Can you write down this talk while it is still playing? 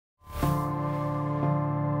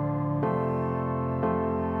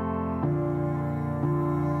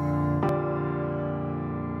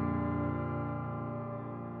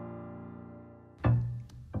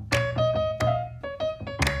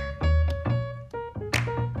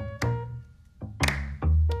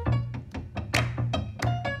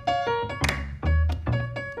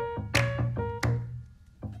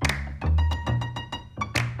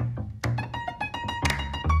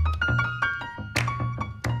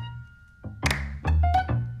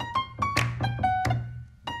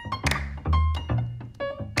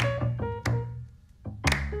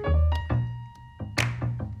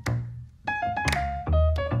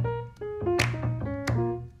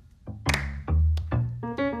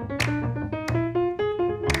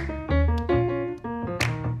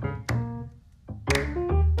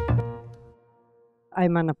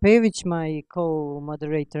I'm Anna Pevic. My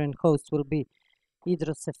co-moderator and host will be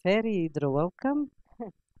Idro Seferi. Idro, welcome.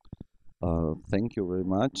 Thank you very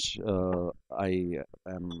much. I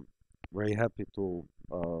am very happy to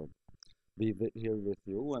be here with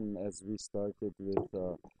you. And as we started with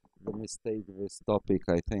the mistake with topic,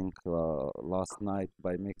 I think last night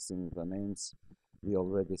by mixing the names, we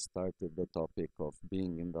already started the topic of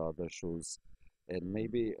being in the other shoes. And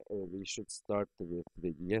maybe we should start with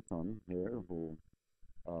the Yeton here, who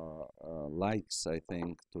likes, I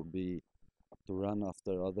think, to run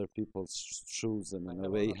after other people's shoes, and in a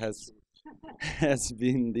way has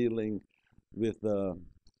been dealing with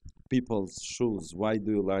people's shoes. Why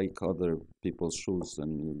do you like other people's shoes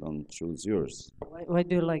and you don't choose yours? Why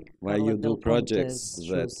do you like? Why you do projects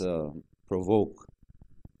that provoke?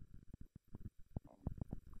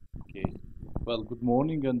 Okay. Well, good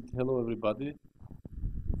morning and hello everybody.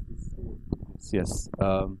 Yes.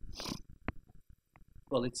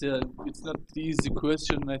 Well, it's not the easy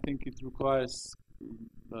question. I think it requires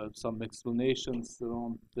some explanations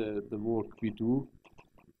around the work we do.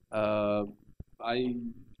 I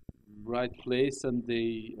write plays, and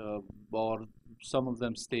they are some of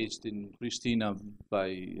them staged in Pristina by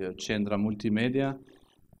Centra Multimedia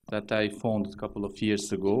that I founded a couple of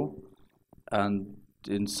years ago, and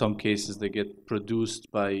in some cases they get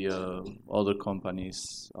produced by other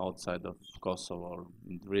companies outside of Kosovo or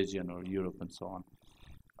in the region or Europe and so on.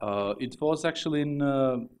 It was actually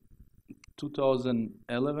in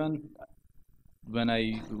 2011 when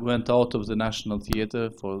I went out of the National Theatre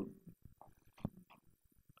for,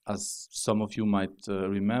 as some of you might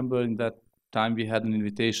remember, in that time we had an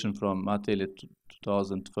invitation from Atelier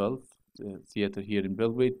 2012, the theatre here in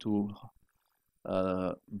Belgrade, to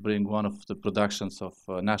bring one of the productions of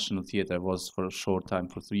National Theatre. I was for a short time,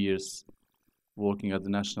 for 3 years, working at the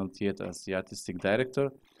National Theatre as the artistic director.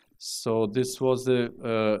 So this was the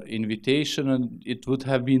invitation, and it would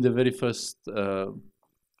have been the very first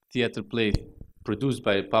theatre play produced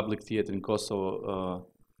by a public theatre in Kosovo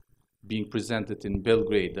being presented in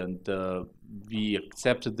Belgrade. And we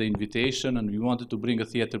accepted the invitation, and we wanted to bring a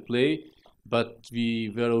theatre play, but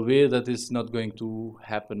we were aware that it's not going to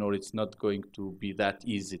happen, or it's not going to be that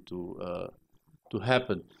easy to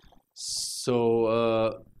happen.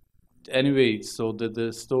 So anyway, so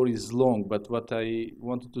the story is long, but what I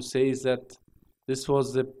wanted to say is that this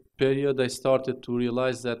was the period I started to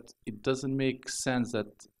realize that it doesn't make sense that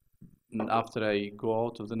after I go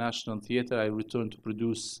out of the National Theatre, I return to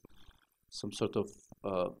produce some sort of,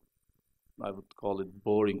 I would call it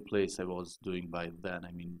boring plays I was doing by then.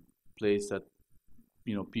 I mean, plays that,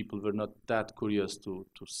 you know, people were not that curious to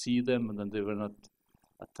see them, and then they were not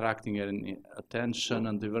attracting any attention,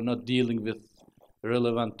 and they were not dealing with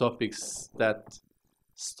relevant topics that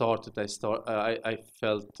I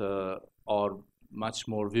felt are much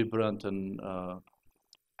more vibrant and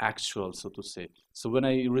actual, so to say. So when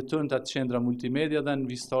I returned at Centra Multimedia, then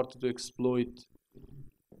we started to exploit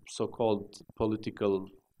so-called political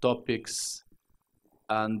topics,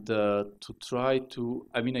 and to try to,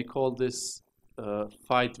 I mean, I call this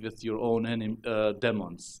fight with your own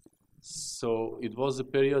demons. So it was a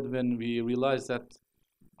period when we realized that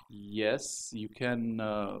yes, you can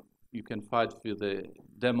fight with the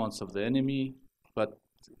demons of the enemy, but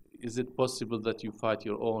is it possible that you fight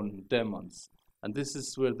your own demons? And this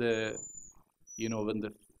is where when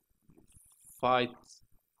the fight,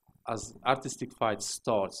 as artistic fight,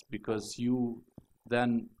 starts, because you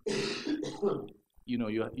then,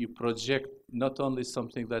 you project not only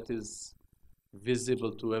something that is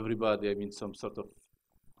visible to everybody. I mean, some sort of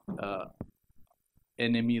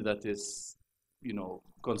enemy that is,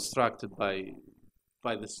 constructed by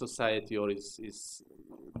the society, or is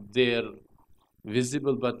there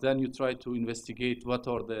visible, but then you try to investigate what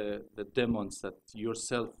are the demons that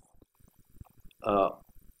yourself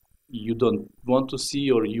you don't want to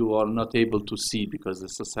see, or you are not able to see because the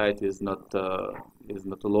society is not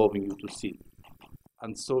allowing you to see.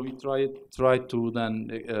 And so we try to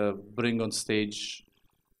then bring on stage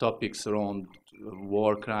topics around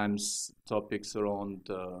war crimes, topics around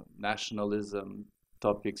nationalism,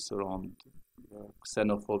 topics around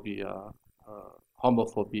xenophobia,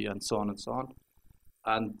 homophobia, and so on and so on.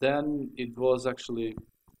 And then it was actually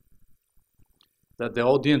that the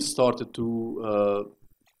audience started to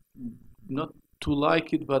not to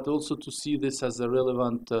like it, but also to see this as a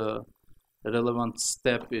relevant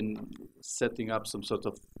step in setting up some sort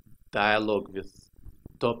of dialogue with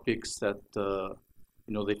topics that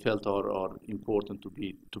they felt are important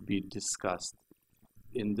to be discussed.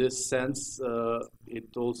 In this sense,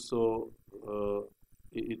 it also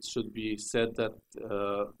it should be said that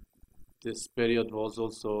this period was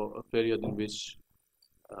also a period in which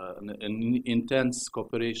an intense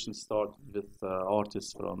cooperation started with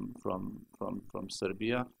artists from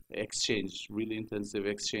Serbia. Exchange, really intensive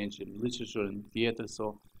exchange in literature and theater.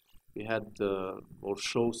 So we had our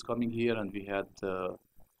shows coming here, and we had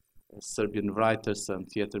Serbian writers and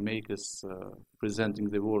theater makers presenting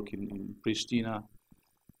their work in Pristina.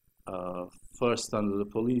 First under the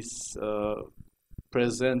police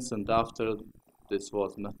presence, and after this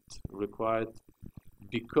was not required,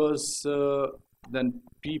 because then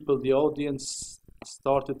people, the audience,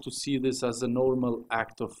 started to see this as a normal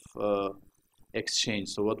act of exchange.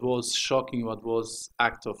 So what was shocking, what was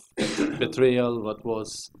act of betrayal, what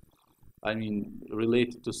was, I mean,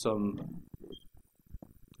 related to some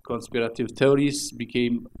conspirative theories,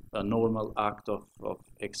 became a normal act of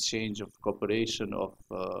exchange, of cooperation, of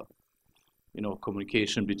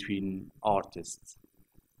communication between artists.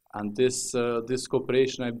 And this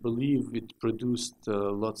cooperation, I believe, it produced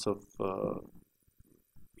lots of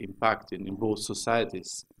impact in both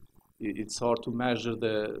societies. It's hard to measure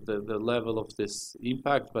the level of this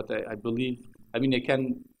impact, but I believe, I mean, I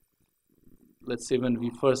can, let's say when we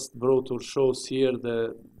first brought our shows here,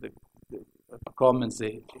 the comments,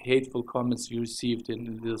 the hateful comments we received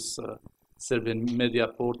in this Serbian media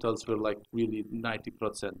portals were like really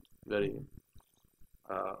 90% very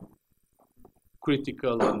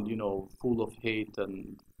critical and full of hate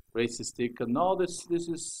and racistic. And now this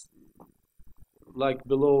is like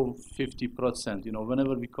below 50%.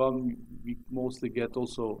 Whenever we come, we mostly get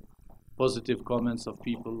also positive comments of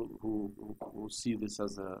people who see this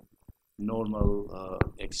as a normal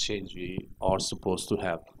exchange we are supposed to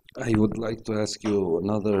have. I would like to ask you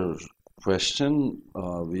another question.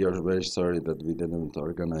 We are very sorry that we didn't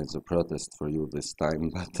organize a protest for you this time,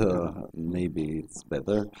 but maybe it's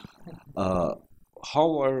better.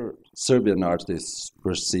 How are Serbian artists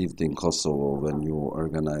perceived in Kosovo when you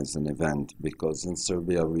organize an event? Because in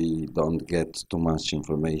Serbia we don't get too much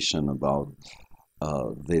information about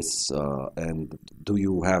this. And do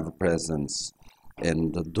you have a presence?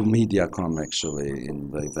 And do media come actually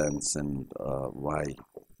in the events, and why?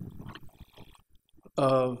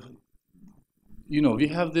 We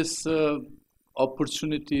have this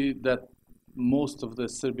opportunity that most of the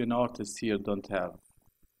Serbian artists here don't have.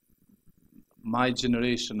 My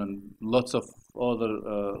generation and lots of other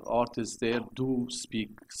artists there do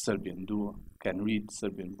speak Serbian, can read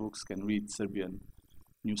Serbian books, can read Serbian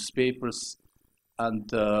newspapers,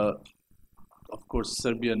 and of course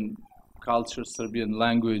Serbian culture, Serbian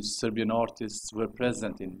language, Serbian artists were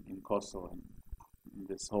present in Kosovo in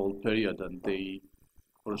this whole period, and they,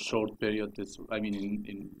 for a short period, in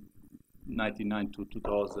 1999 to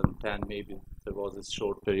 2010, maybe there was a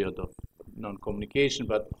short period of non-communication,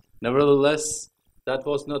 but nevertheless, that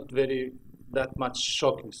was not that much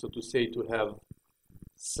shocking, so to say, to have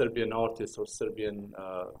Serbian artists or Serbian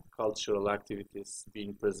cultural activities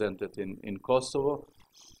being presented in Kosovo.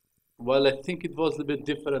 Well, I think it was a bit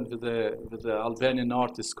different with the Albanian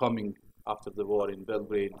artists coming after the war in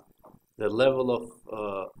Belgrade. The level of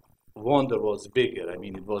wonder was bigger. I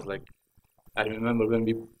mean, it was like, I remember when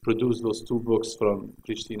we produced those two books, from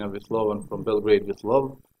Pristina with Love and from Belgrade with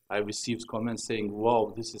Love, I received comments saying,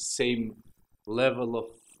 wow, this is same level of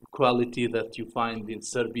quality that you find in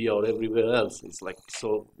Serbia or everywhere else. It's like,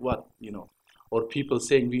 so what, Or people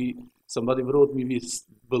saying, somebody wrote me, we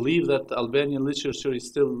believe that Albanian literature is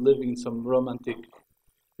still living in some romantic,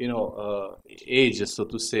 ages, so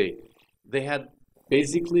to say. They had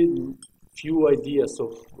basically few ideas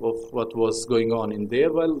of what was going on in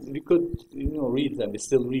there. Well, we could, read them. We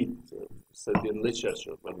still read Serbian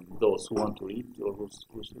literature. But those who want to read or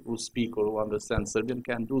who speak or who understand Serbian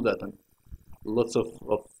can do that, and lots of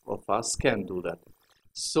us can do that.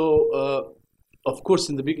 So, of course,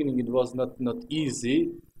 in the beginning it was not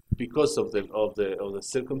easy because of the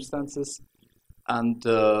circumstances, and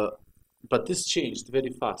but this changed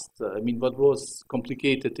very fast. What was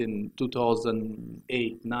complicated in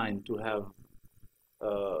 2008-9 to have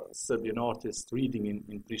Serbian artists reading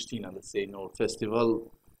in Pristina, let's say, in our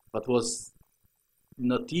festival, but was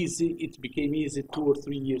not easy. It became easy 2 or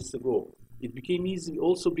 3 years ago. It became easy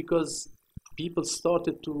also because people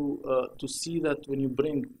started to see that when you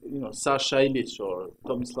bring, Sasha Ilić or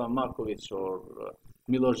Tomislav Marković or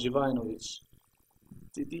Miloš Živajnović,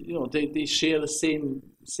 they share the same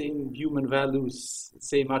human values,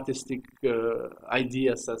 same artistic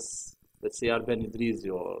ideas as, let's say, Arben Idrizi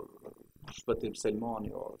or Shpatim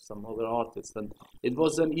Selmani or some other artists. And it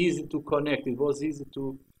wasn't easy to connect. It was easy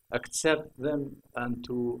to accept them and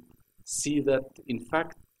to see that, in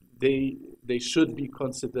fact, they should be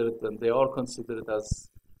considered, and they are considered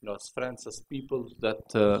as, as friends, as people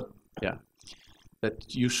that,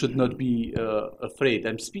 that you should not be afraid.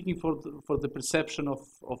 I'm speaking for the perception of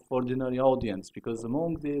ordinary audience, because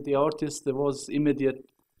among the artists there was immediate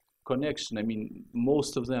connection. I mean,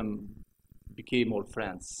 most of them became old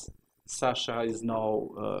friends. Sasha is now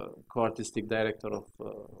co-artistic director of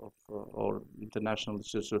our international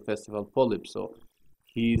literature festival Polyp, so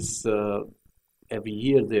he's every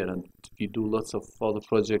year there, and we do lots of other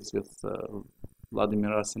projects with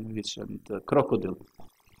Vladimir Arsenovic and KROKODIL.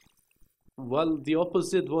 Well, the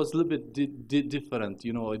opposite was a little bit different.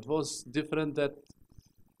 You know, it was different that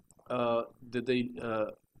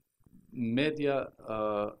the media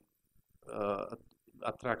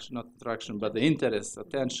attraction, not attraction, but the interest,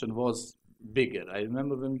 attention was bigger. I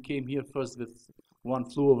remember when we came here first with One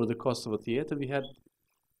Flew Over the Kosova Theater, we had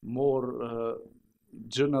more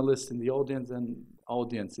journalists in the audience and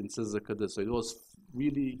audience in SUSEDSTVU. So it was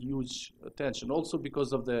really huge attention, also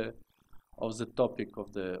because of the topic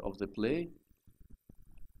of the play.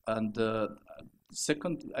 And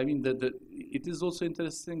second, I mean, it is also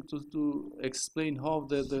interesting to explain how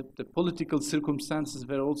the political circumstances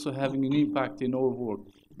were also having an impact in our work,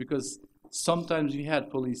 because sometimes we had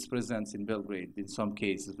police presence in Belgrade. In some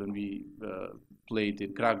cases, when we played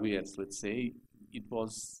in Kragujevac, let's say, it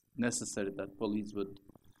was necessary that police would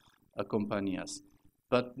accompany us,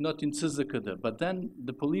 but not in SUSEDSTVU. But then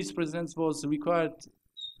the police presence was required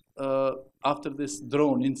after this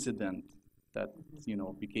drone incident that, you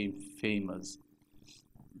know, became famous,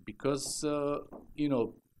 because you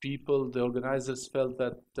know, people, the organizers felt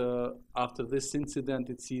that after this incident,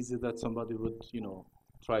 it's easy that somebody would, you know,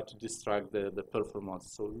 try to distract the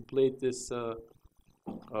performance. So we played this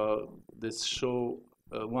this show,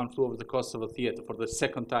 One Flew Over the Kosova Theater, for the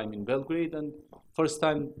second time in Belgrade, and first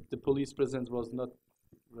time the police presence was not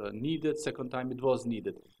needed, second time it was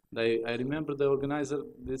needed. I remember the organizer,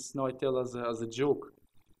 this now I tell as a joke,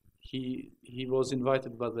 he was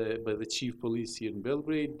invited by the chief police here in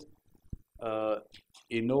Belgrade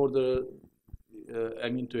in order, I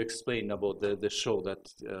mean, to explain about the show that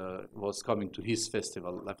was coming to his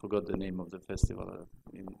festival. I forgot the name of the festival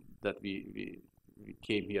that we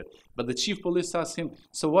came here. But the chief police asked him,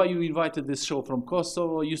 so why you invited this show from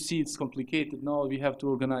Kosovo? You see it's complicated now, we have to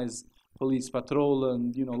organize police patrol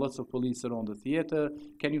and, you know, lots of police around the theater.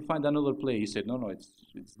 Can you find another play? He said, no,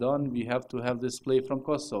 it's done. We have to have this play from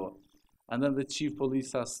Kosovo. And then the chief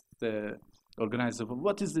police asked the organizer,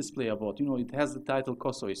 what is this play about? You know, it has the title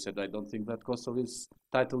Kosovo. He said, I don't think that Kosovo's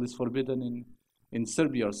title is forbidden in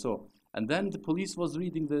Serbia or so. And then the police was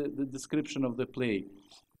reading the description of the play.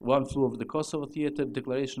 One Flew Over the Kosovo Theater,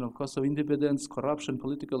 Declaration of Kosovo Independence, Corruption,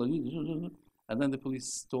 Political... And then the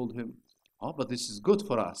police told him, oh, but this is good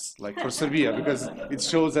for us, like for Serbia, because it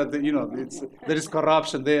shows that, you know, there is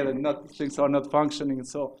corruption there and things are not functioning and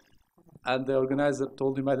so. And the organizer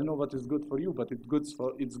told him, I don't know what is good for you, but it's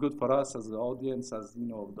good for us as the audience, as, you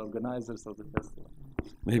know, the organizers of the festival.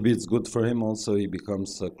 Maybe it's good for him also. He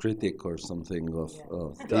becomes a critic or something of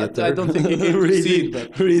theater. I don't think he can reading,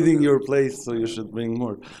 reading your plays, so you should bring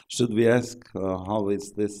more. Should we ask how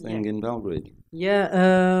is this thing in Belgrade?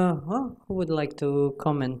 Yeah, well, who would like to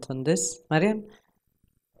comment on this? Marian?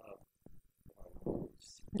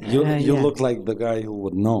 You look like the guy who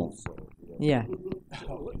would know. So. Yeah.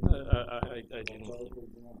 I didn't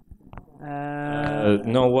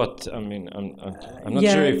know what. I mean, I'm not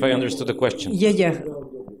sure if I understood the question. Yeah.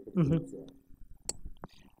 Mm-hmm.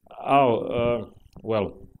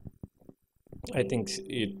 Well, I think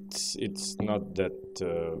it's not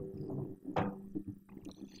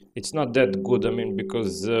that good. I mean,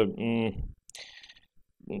 because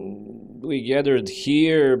we gathered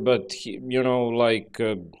here, but you know, like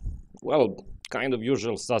kind of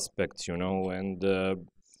usual suspects, you know, and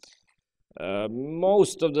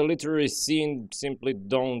most of the literary scene simply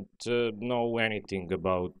don't know anything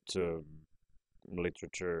about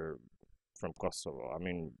literature from Kosovo. I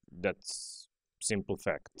mean, that's simple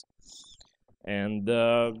fact. And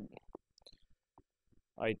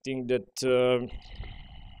I think that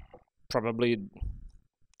probably,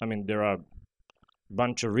 I mean, there are a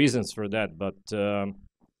bunch of reasons for that, but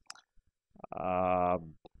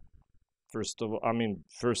first,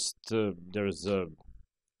 there's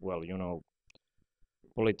well, you know,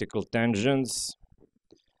 political tensions.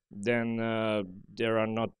 Then there are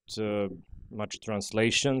not much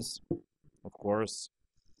translations, of course,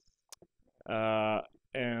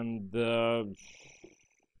 and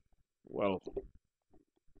well,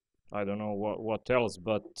 I don't know what else,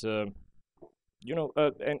 but you know,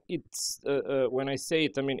 and it's when I say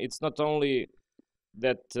it, I mean, it's not only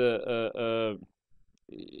that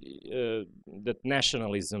that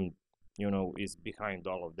nationalism, you know, is behind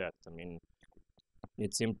all of that. I mean,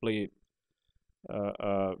 it's simply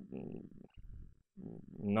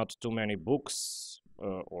not too many books,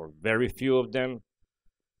 or very few of them,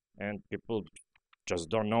 and people just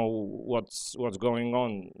don't know what's going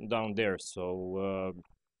on down there. So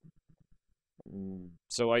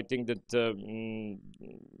so I think that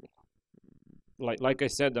like I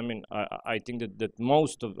said, I mean, I think that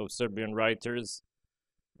most of Serbian writers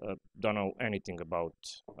don't know anything about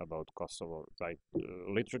Kosovo, right?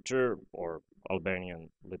 Literature or Albanian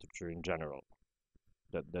literature in general.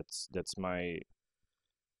 That's my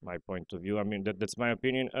point of view. I mean, that's my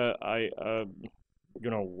opinion. You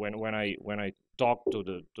know, when I talk to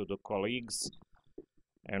the colleagues,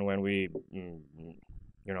 and when we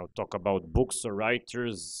you know, talk about books or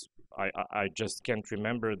writers, I just can't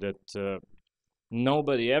remember that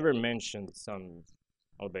nobody ever mentioned some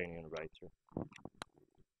Albanian writer.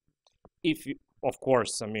 If you, of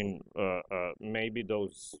course, I mean, maybe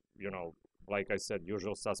those, you know, like I said,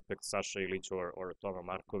 usual suspects, Sasha Ilić or Toma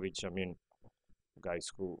Marković, I mean,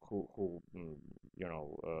 guys who you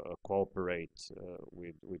know, cooperate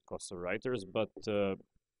with Kosovo writers, but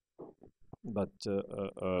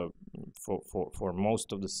for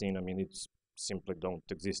most of the scene, I mean, it's simply don't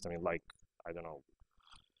exist. I mean, like, I don't know,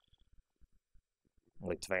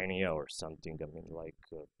 Lithuania or something. I mean, like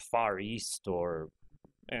Far East, or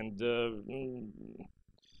and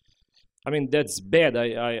I mean, that's bad.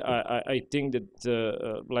 I think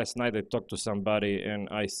that last night I talked to somebody and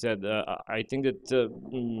I said I think that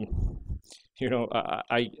you know,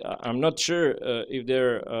 I'm not sure if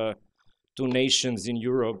there are two nations in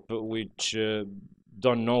Europe which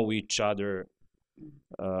don't know each other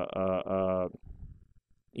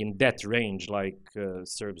in that range, like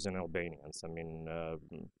Serbs and Albanians. I mean,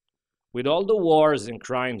 with all the wars and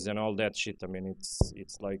crimes and all that shit, I mean,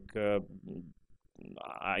 it's like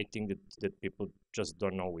I think that people just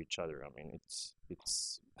don't know each other. I mean,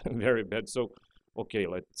 it's very bad. So, okay,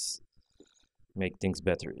 let's make things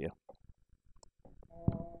better. Yeah.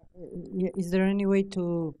 Is there any way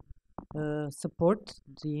to support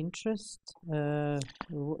the interest?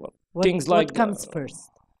 Things like what comes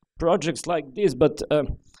first? Projects like this, but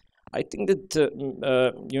I think that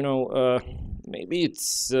you know, maybe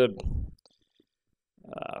it's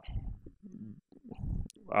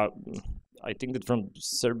I think that from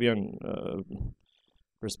Serbian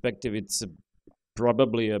perspective, it's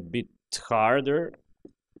probably a bit harder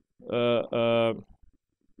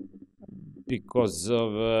because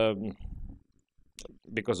of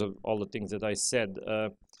all the things that I said.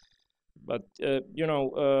 But you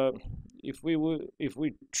know, if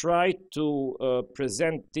we try to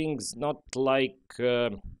present things not like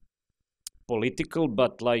political,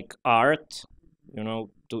 but like art, you know,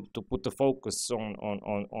 to put the focus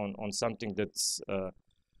on something that's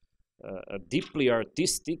deeply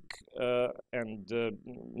artistic, and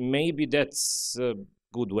maybe that's a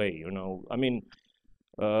good way, you know. I mean,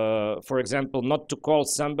 for example, not to call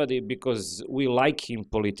somebody because we like him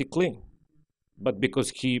politically, but because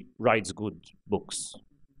he writes good books,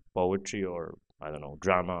 poetry, or I don't know,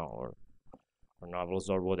 drama, or novels,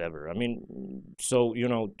 or whatever. I mean, so, you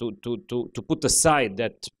know, to put aside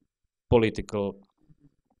that political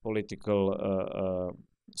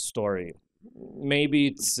story, maybe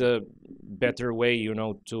it's a better way, you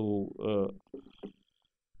know, to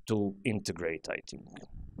integrate, I think.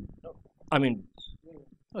 I mean,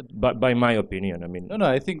 by my opinion, I mean. No,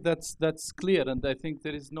 I think that's clear, and I think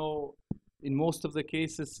there is no, in most of the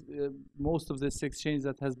cases, most of this exchange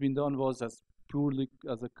that has been done was as purely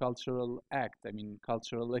as a cultural act. I mean,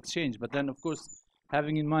 cultural exchange. But then, of course,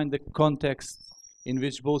 having in mind the context in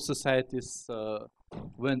which both societies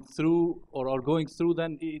went through or are going through,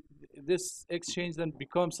 then this exchange then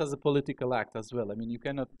becomes as a political act as well. I mean, you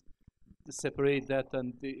cannot separate that,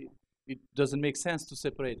 and it doesn't make sense to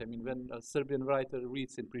separate. I mean, when a Serbian writer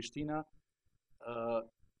reads in Pristina,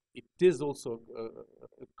 it is also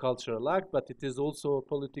a cultural act, but it is also a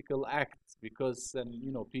political act, because then,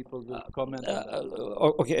 you know, people will comment on that.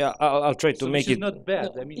 Okay, I'll try to make it. Which is not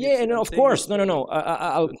bad. I mean, yeah, no, of course, no.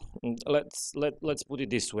 Let's put it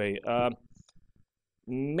this way.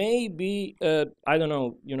 Maybe I don't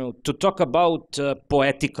know. You know, to talk about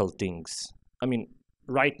poetical things. I mean,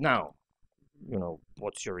 right now, you know,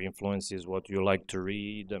 what's your influences? What you like to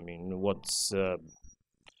read? I mean, what's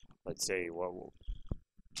let's say, well,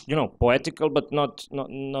 you know, poetical, but not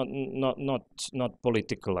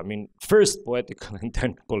political. I mean, first poetical and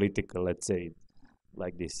then political. Let's say,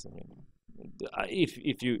 like this. I mean,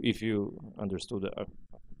 if you understood.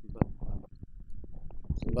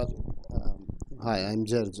 But hi, I'm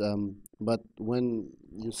George. But when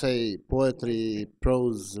you say poetry,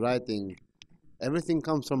 prose writing, everything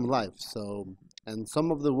comes from life. So and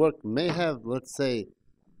some of the work may have, let's say,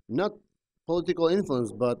 not political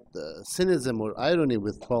influence, but cynicism or irony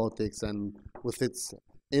with politics and with its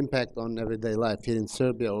impact on everyday life here in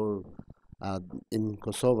Serbia or in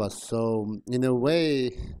Kosova. So in a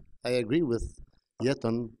way, I agree with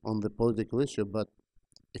Yeton on the political issue, but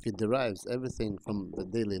if it derives everything from the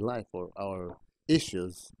daily life or our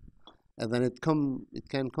issues, and then it can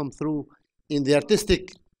come through in the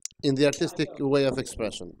artistic way of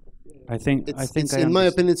expression. I think in my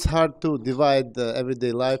opinion, it's hard to divide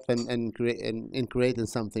everyday life and creating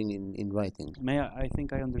something in writing. I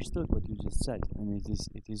think I understood what you just said, and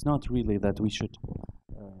it is not really that we should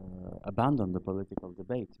abandon the political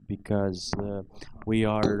debate, because we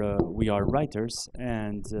are writers,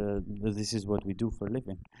 and this is what we do for a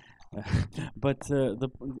living. But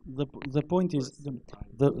the point is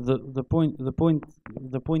the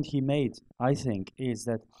point he made, I think, is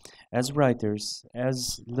that as writers,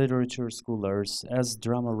 as literature scholars, as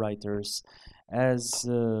drama writers, as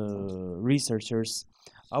researchers,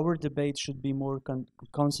 our debate should be more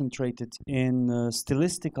concentrated in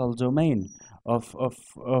stylistical domain of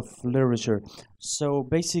literature. So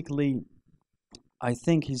basically, I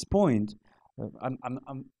think his point.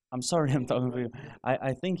 I'm sorry, I'm talking for you.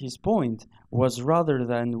 I think his point was rather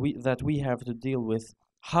than we have to deal with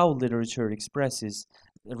how literature expresses,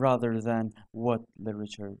 rather than what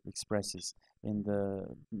literature expresses in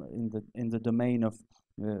the domain of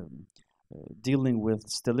dealing with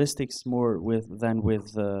stylistics more than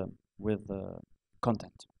with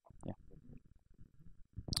content. Yeah.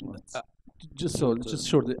 Just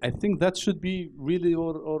shortly, I think that should be really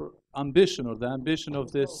our ambition, or the ambition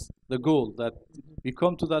of the goal, that we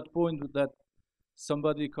come to that point that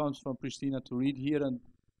somebody comes from Pristina to read here, and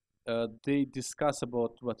they discuss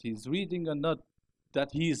about what he's reading, and not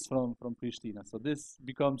that he is from Pristina. So this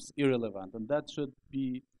becomes irrelevant, and that should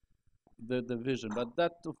be the vision. But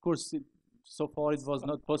that, of course, so far it was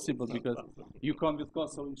not possible, because you come with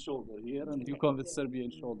Kosovo in shoulder here, and you come with Serbia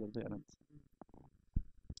in shoulder there.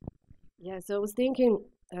 Yeah, so I was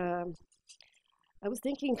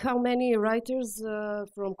thinking how many writers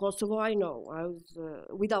from Kosovo I know. I was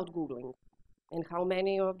without Googling, and how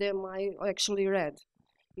many of them I actually read.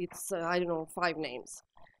 It's I don't know, 5 names.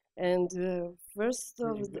 And first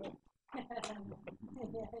of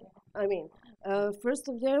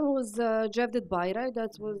them was Cevdet Bayray.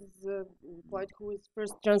 That was poet who was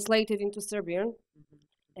first translated into Serbian.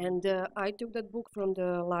 And I took that book from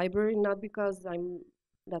the library, not because I'm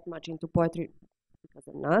that much into poetry, because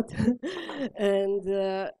I'm not. And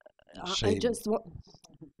I just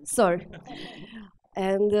sorry.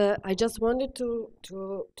 And I just wanted to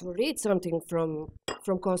read something from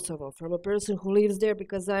Kosovo, from a person who lives there,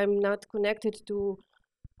 because I'm not connected to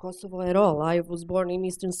Kosovo at all. I was born in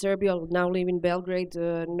Eastern Serbia, now live in Belgrade.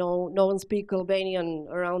 No one speaks Albanian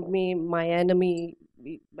around me. My enemy,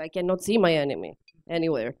 I cannot see my enemy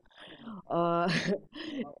anywhere.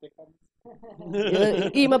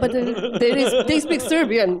 Ima, but they speak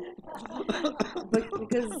Serbian. But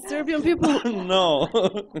because Serbian people No,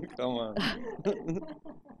 come on.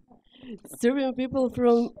 Serbian people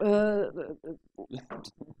from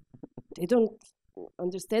they don't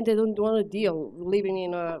understand. They don't want to deal.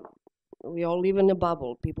 We all live in a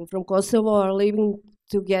bubble. People from Kosovo are living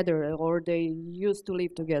together, or they used to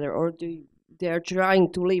live together, or they are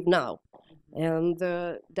trying to live now, and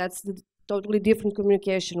that's the totally different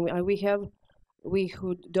communication. We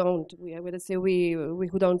who don't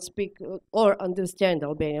speak or understand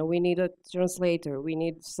Albanian, we need a translator. We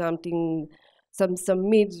need some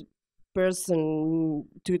mid person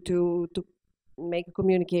to make a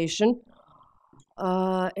communication,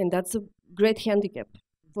 and that's a great handicap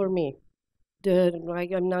for me.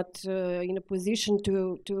 I'm not in a position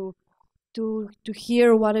to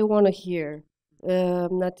hear what I want to hear.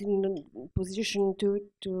 I'm not in a position to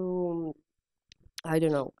I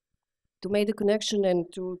don't know, to make the connection and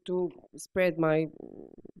to spread my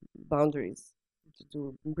boundaries,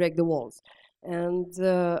 to break the walls. And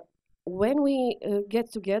when we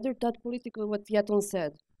get together, that political, what Yeton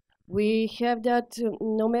said, we have that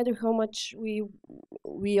no matter how much we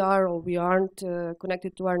are or we aren't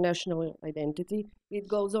connected to our national identity, it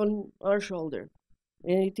goes on our shoulder.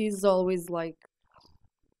 And it is always like,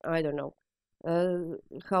 I don't know,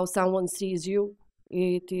 how someone sees you.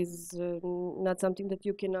 It is not something that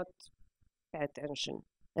you cannot pay attention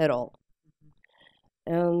at all.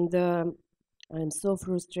 And I'm so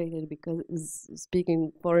frustrated because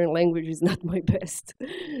speaking foreign language is not my best.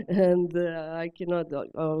 And I cannot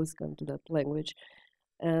always come to that language.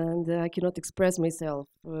 And I cannot express myself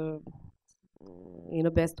in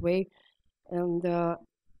a best way. And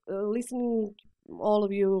listening all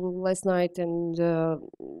of you last night, and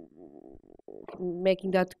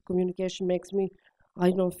making that communication makes me,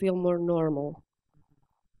 I don't feel more normal.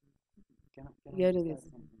 Yeah, it is.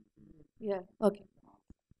 Yeah, okay.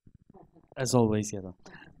 As always, Yeton.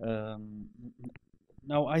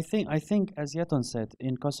 Now, I think, as Yeton said,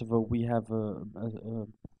 in Kosovo we have a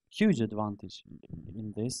huge advantage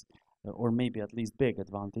in this, or maybe at least big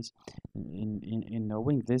advantage in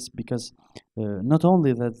knowing this, because not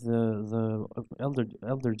only that the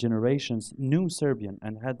elder generations knew Serbian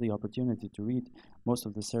and had the opportunity to read most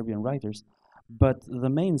of the Serbian writers, but the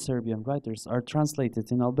main Serbian writers are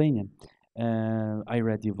translated in Albanian. I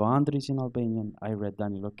read Ivo Andrić in Albanian, I read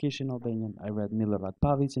Danilo Kish in Albanian, I read Milorad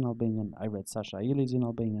Pavić in Albanian, I read Sasha Ilić in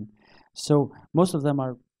Albanian. So most of them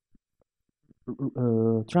are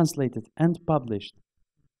translated and published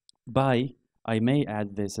by, I may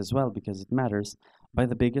add this as well because it matters, by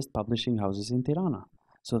the biggest publishing houses in Tirana.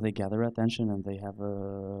 So they gather attention and they have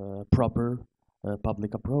a proper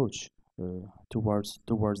public approach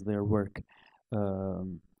towards their work.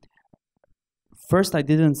 First, I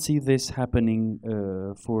didn't see this happening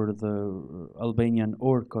for the Albanian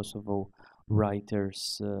or Kosovo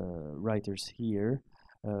writers here.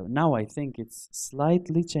 Now I think it's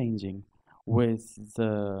slightly changing with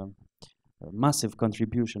the massive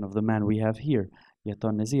contribution of the man we have here,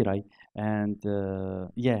 Yeton Nezirai, and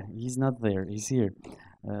yeah, he's not there, he's here,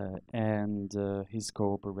 and his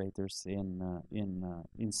cooperators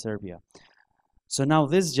in Serbia. So now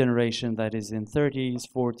this generation that is in 30s,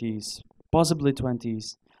 40s, possibly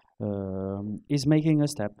 20s, is making a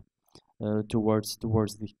step towards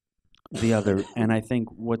the other. And I think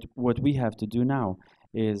what we have to do now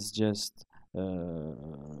is just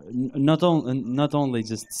not only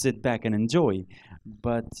just sit back and enjoy,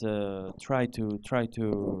 but try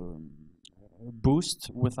to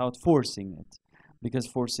boost without forcing it, because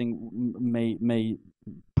forcing may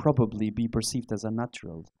probably be perceived as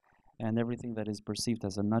unnatural, and everything that is perceived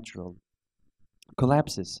as unnatural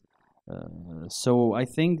collapses. So I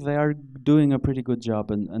think they are doing a pretty good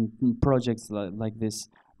job, and projects like this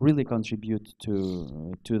really contribute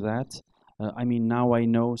to that. I mean, now I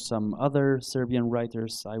know some other Serbian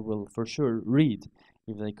writers I will for sure read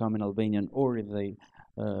if they come in Albanian or if they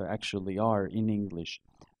actually are in English.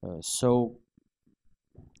 So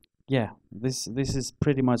yeah, this is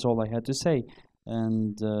pretty much all I had to say,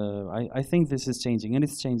 and I think this is changing, and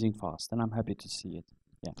it's changing fast, and I'm happy to see it.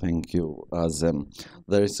 Yeah. Thank you, Azem.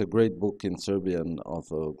 There is a great book in Serbian of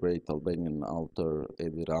a great Albanian author,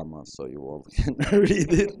 Edi Rama, so you all can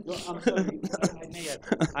read it. No,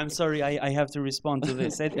 I'm sorry, I have to respond to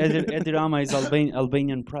this. Edi Rama is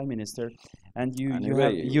Albanian Prime Minister, and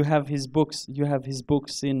you have his books. You have his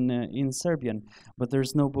books in Serbian, but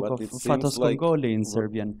there's no book of Fatos Kongoli in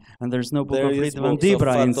Serbian, and there's no book of Ridvan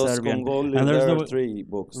Dibra in Serbian, and there's no 3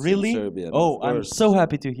 books. Really? In Serbian. Oh, I'm so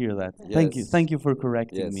happy to hear that. Yes. Thank you for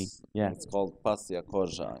correcting me. Yeah, it's called Pasja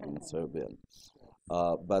Koža in Serbian.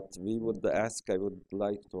 But I would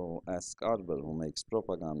like to ask Arbel, who makes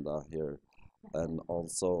propaganda here, and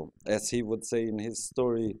also, as he would say in his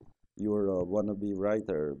story, you're a wannabe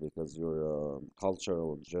writer because you're a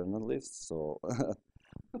cultural journalist. So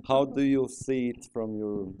how do you see it from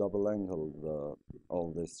your double angle,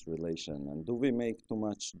 all this relation? And do we make too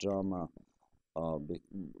much drama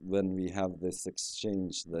when we have this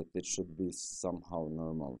exchange that it should be somehow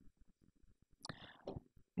normal?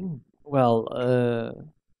 Well,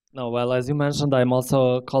 no, well, as you mentioned, I'm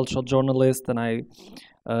also a cultural journalist, and I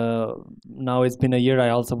now it's been a year. I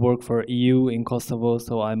also work for EU in Kosovo,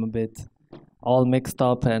 so I'm a bit all mixed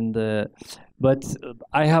up. And but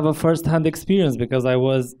I have a first-hand experience because I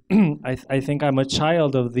was, I think I'm a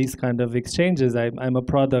child of these kind of exchanges. I'm a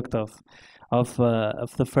product of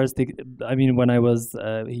the first. I mean, when I was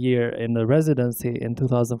here in the residency in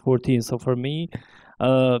 2014. So for me,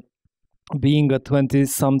 being a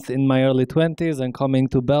 20-something in my early 20s and coming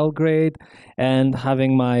to Belgrade and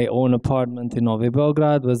having my own apartment in Novi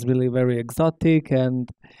Belgrade was really very exotic,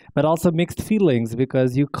 but also mixed feelings,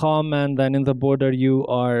 because you come and then in the border you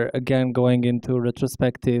are again going into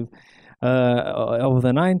retrospective of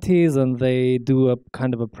the 90s, and they do a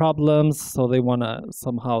kind of a problems, so they want to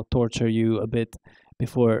somehow torture you a bit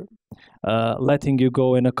before letting you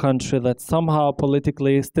go in a country that somehow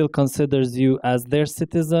politically still considers you as their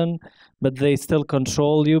citizen, but they still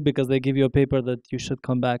control you because they give you a paper that you should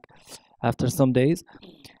come back after some days.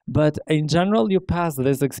 But in general, you pass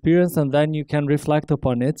this experience and then you can reflect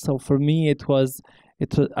upon it. So for me, it was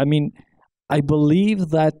I mean, I believe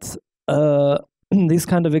that these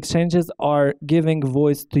kind of exchanges are giving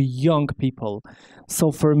voice to young people.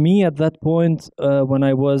 So for me, at that point, when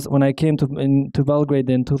I came to Belgrade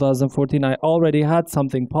in 2014, I already had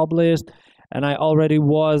something published, and I already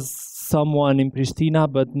was someone in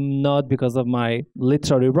Pristina, but not because of my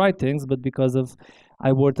literary writings, but because of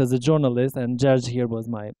I worked as a journalist, and George here was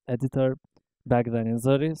my editor back then in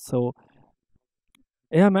Zuri. So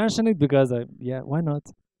yeah, I mention it because why not?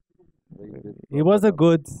 He was a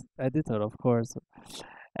good editor, of course,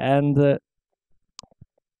 and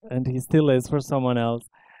he still is for someone else.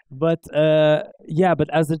 But but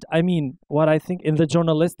I mean, what I think in the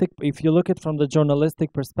journalistic, if you look at from the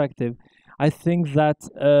journalistic perspective, I think that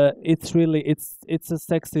it's a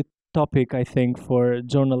sexy topic, I think, for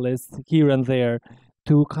journalists here and there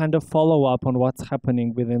to kind of follow up on what's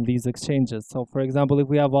happening within these exchanges. So, for example, if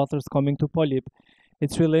we have authors coming to Polyp,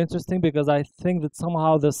 it's really interesting because I think that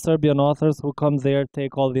somehow the Serbian authors who come there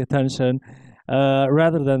take all the attention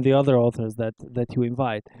rather than the other authors that you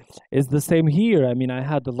invite. It's the same here. I mean, I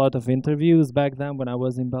had a lot of interviews back then when I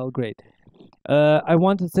was in Belgrade. I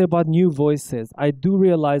want to say about new voices. I do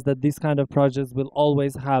realize that these kind of projects will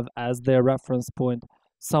always have as their reference point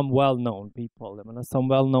some well-known people. I mean, some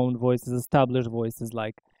well-known voices, established voices,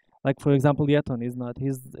 like for example, Yeton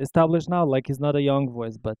he's established now, like he's not a young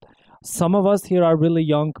voice, but some of us here are really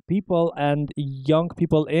young people and young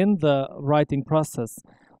people in the writing process.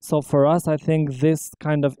 So for us, I think this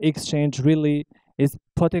kind of exchange really is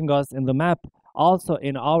putting us in the map also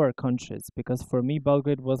in our countries, because for me,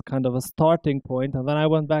 Belgrade was kind of a starting point, and then I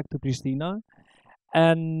went back to Pristina,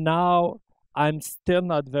 and now I'm still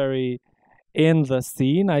not very in the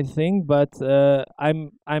scene, I think, but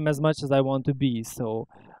I'm as much as I want to be. So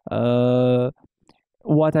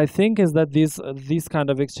what I think is that these kind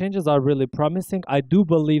of exchanges are really promising. I do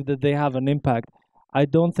believe that they have an impact. I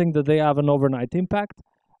don't think that they have an overnight impact,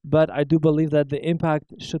 but I do believe that the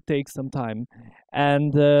impact should take some time.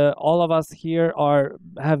 And all of us here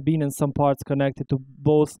have been in some parts connected to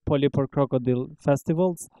both Polyp or Crocodile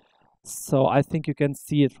festivals, so I think you can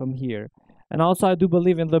see it from here. And also, I do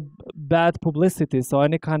believe in the bad publicity. So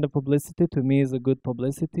any kind of publicity to me is a good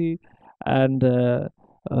publicity. And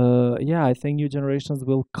I think new generations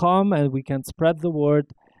will come and we can spread the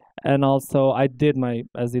word. And also, I did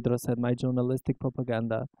as Idro said, my journalistic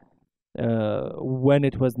propaganda when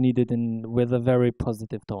it was needed with a very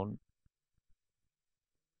positive tone.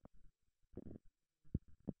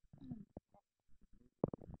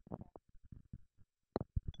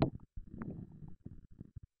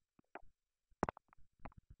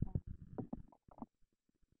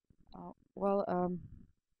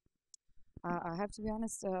 I have to be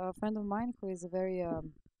honest, a friend of mine who is a very,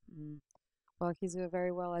 he's a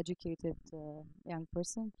very well-educated young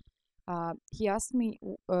person. He asked me,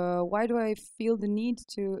 why do I feel the need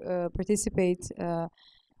to participate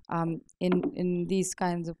in these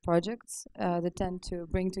kinds of projects that tend to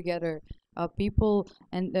bring together people,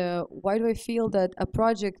 and why do I feel that a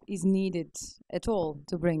project is needed at all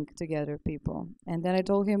to bring together people? And then I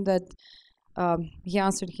told him that he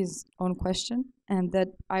answered his own question, and that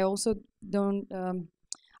I also don't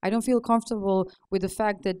feel comfortable with the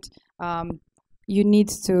fact that you need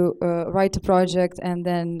to write a project and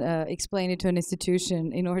then explain it to an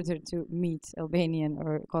institution in order to meet Albanian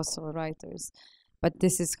or Kosovo writers. But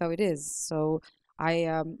this is how it is. So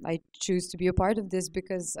I choose to be a part of this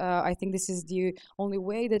because I think this is the only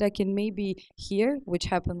way that I can maybe hear, which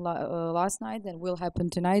happened last night and will happen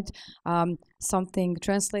tonight, something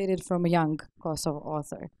translated from a young Kosovo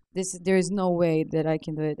author. There is no way that I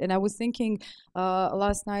can do it. And I was thinking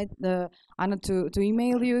last night, Anna, to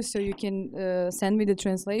email you so you can send me the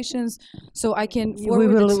translations so I can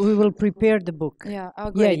forward it. We will prepare the book. Yeah,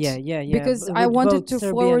 oh, great. Yeah. Because I wanted to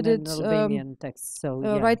Serbian forward and it Albanian texts, so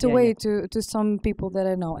right away to some people that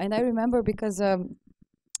I know. And I remember because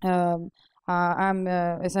I'm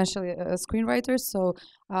essentially a screenwriter, so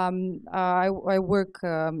I work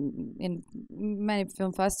in many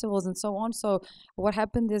film festivals and so on. So what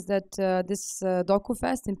happened is that this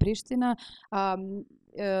DocuFest in Pristina,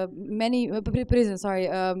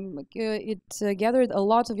 it gathered a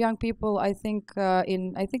lot of young people. I think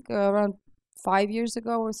around 5 years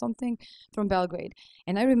ago or something, from Belgrade.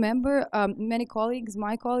 And I remember my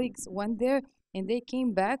colleagues went there and they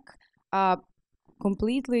came back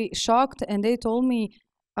completely shocked, and they told me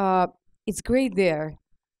it's great there,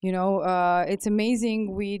 it's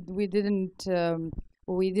amazing. We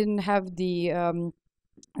didn't have the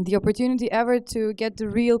opportunity ever to get the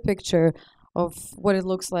real picture of what it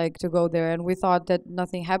looks like to go there, and we thought that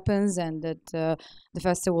nothing happens and that the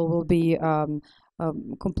festival will be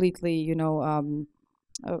completely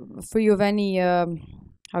free of any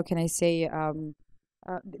how can I say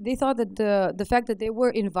they thought that the fact that they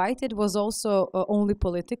were invited was also only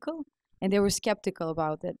political, and they were skeptical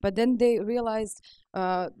about it. But then they realized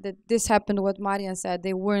that this happened, what Marian said,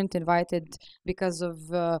 they weren't invited because of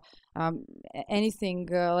anything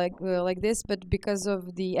like this, but because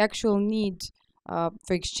of the actual need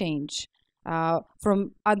for exchange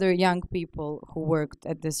from other young people who worked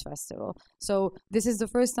at this festival. So this is the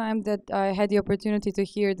first time that I had the opportunity to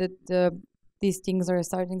hear that these things are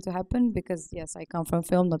starting to happen, because yes, I come from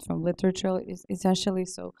film, not from literature, essentially.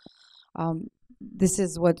 So this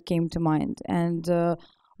is what came to mind. And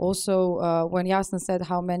also, when Jasna said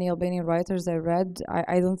how many Albanian writers I read,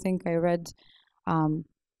 I don't think I read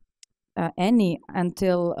any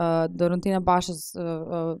until Dorontina Basha's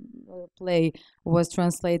play was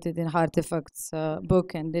translated in Artifact's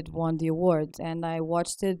book, and it won the award. And I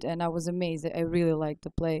watched it, and I was amazed. I really liked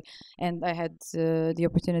the play, and I had the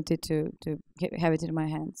opportunity to have it in my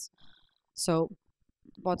hands. So,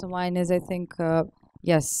 bottom line is, I think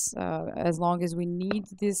yes, as long as we need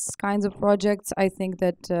these kinds of projects, I think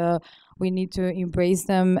that we need to embrace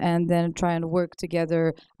them and then try and work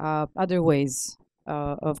together other ways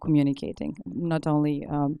of communicating, not only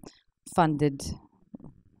funded.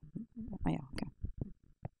 Yeah, okay.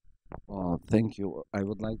 Thank you. I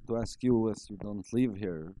would like to ask you, as you don't live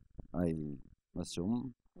here, I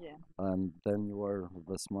assume. Yeah. And then you are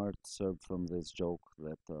the smart serb from this joke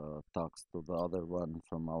that talks to the other one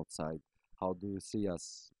from outside. How do you see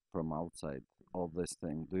us from outside, all this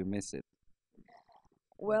thing? Do you miss it?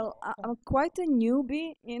 Well, I'm quite a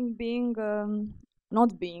newbie in being,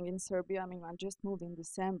 not being in Serbia. I mean, I just moved in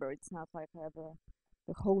December. It's not like I have a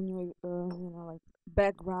whole new, like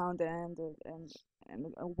background and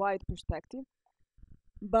a wide perspective.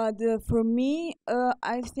 But for me,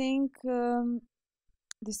 I think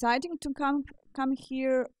deciding to come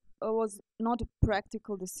here was not a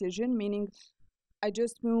practical decision, meaning I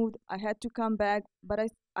just moved, I had to come back, but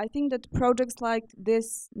I think that projects like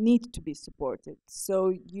this need to be supported.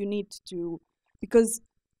 So you need to, because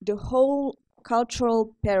the whole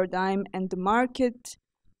cultural paradigm and the market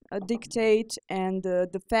dictate, and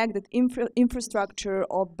the fact that infrastructure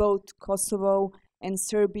of both Kosovo and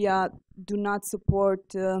Serbia do not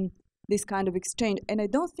support this kind of exchange. And I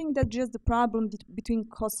don't think that's just the problem between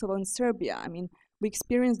Kosovo and Serbia. I mean, we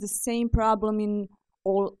experience the same problem in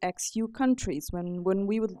all ex-EU countries. When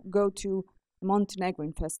we would go to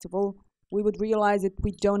Montenegrin festival, we would realize that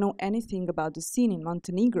we don't know anything about the scene in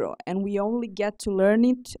Montenegro, and we only get to learn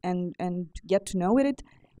it and get to know it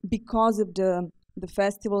because of the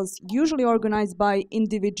festivals usually organized by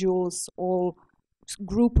individuals or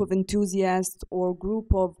group of enthusiasts or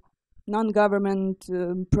group of non-government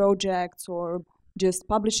projects or just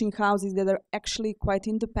publishing houses that are actually quite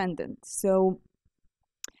independent. So,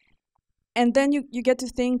 and then you get to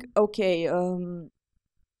think, okay,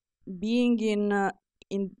 being in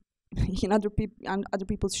other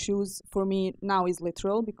people's shoes for me now is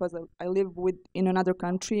literal, because I live in another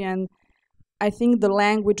country, and I think the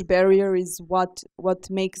language barrier is what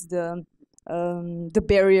makes the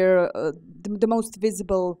barrier the most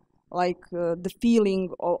visible, like the feeling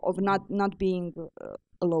of not being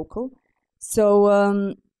a local.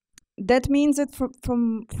 So that means that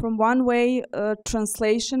from one way,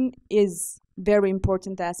 translation is very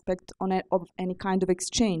important aspect of any kind of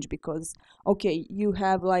exchange, because okay, you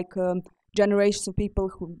have like generations of people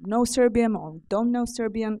who know Serbian or don't know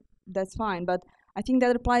Serbian, that's fine, but I think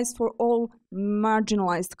that applies for all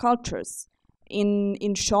marginalized cultures.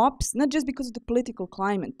 In shops, not just because of the political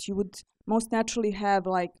climate, you would most naturally have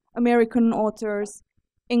like American authors,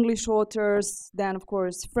 English authors, then of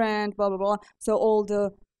course French, blah blah blah. So all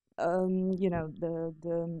the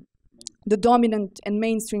the dominant and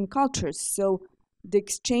mainstream cultures. So the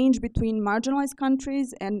exchange between marginalized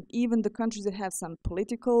countries and even the countries that have some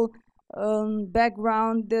political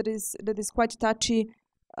background that is quite touchy,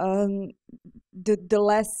 the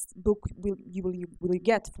less book you will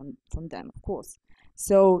get from them, of course.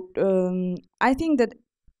 So I think that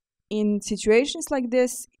in situations like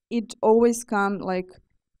this, it always comes like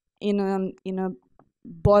in a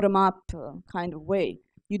bottom up kind of way.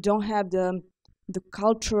 You don't have the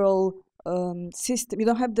cultural system. You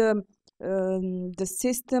don't have the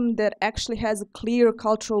system that actually has a clear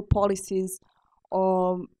cultural policies,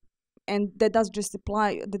 and that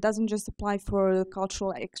doesn't just apply for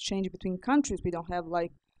cultural exchange between countries. We don't have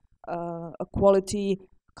like a quality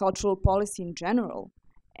cultural policy in general,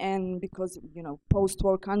 and because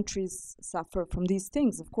post-war countries suffer from these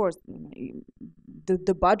things, of course,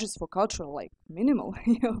 the budgets for culture are like minimal,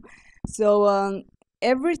 So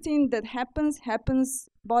everything that happens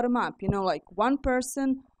bottom up. Like one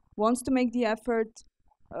person wants to make the effort,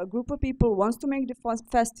 a group of people wants to make the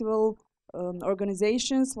festival,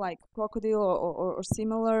 organizations like Krokodil or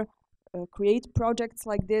similar create projects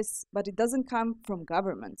like this, but it doesn't come from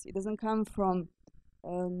governments. It doesn't come from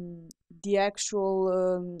the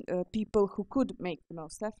actual people who could make the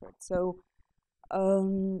most effort. So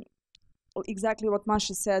exactly what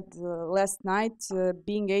Masha said last night,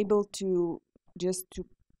 being able to just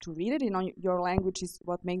to read it in your language is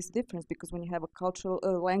what makes the difference, because when you have a cultural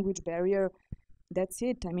language barrier, that's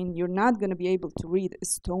it. I mean, you're not going to be able to read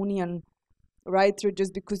Estonian writer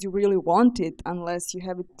just because you really want it unless you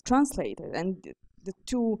have it translated. And the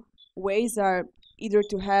two ways are either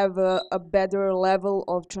to have a better level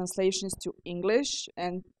of translations to English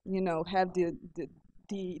and, you know, have the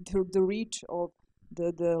reach of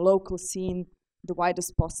the local scene the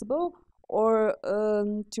widest possible, or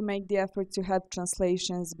to make the effort to have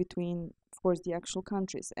translations between, of course, the actual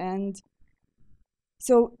countries. And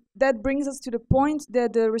so that brings us to the point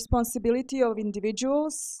that the responsibility of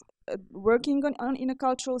individuals working in a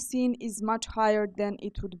cultural scene is much higher than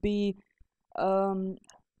it would be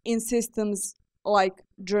in systems like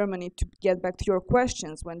Germany, to get back to your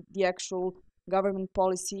questions, when the actual government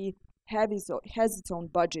policy has its own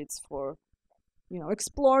budgets for, you know,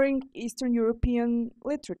 exploring Eastern European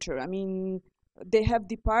literature. I mean, they have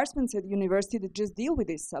departments at university that just deal with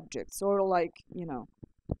these subjects, or like, you know,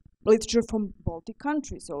 literature from Baltic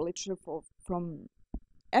countries or literature from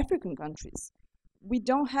African countries. We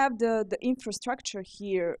don't have the infrastructure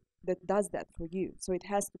here that does that for you. So it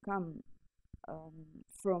has to come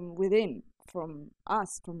from within, from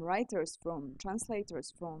us, from writers, from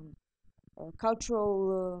translators, from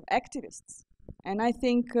cultural activists. And I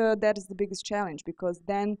think that is the biggest challenge, because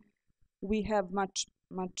then we have much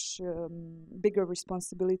bigger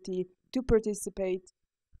responsibility to participate,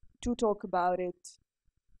 to talk about it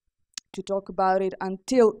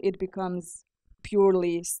until it becomes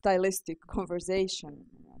purely stylistic conversation,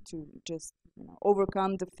 you know, to just, you know,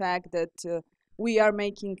 overcome the fact that we are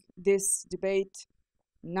making this debate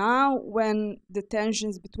now when the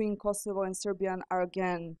tensions between Kosovo and Serbia are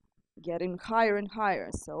again getting higher and higher.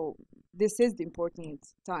 So this is the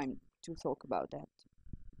important time to talk about that.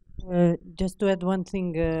 Just to add one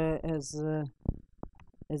thing, as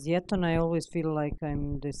Jeton, I always feel like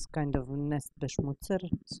I'm this kind of nest bešmucer,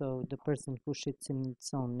 so the person who shits in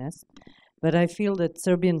its own nest. But I feel that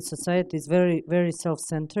Serbian society is very, very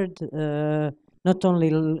self-centered, not only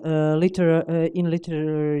in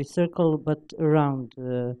literary circle, but around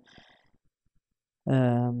the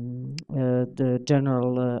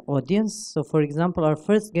general audience. So, for example, our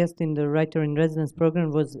first guest in the Writer in Residence program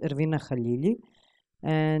was Ervina Halili,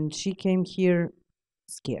 and she came here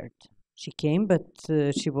scared. She came, but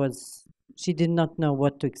she did not know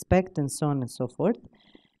what to expect, and so on and so forth.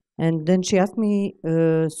 And then she asked me,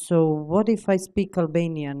 so what if I speak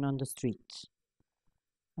Albanian on the street?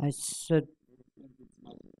 I said,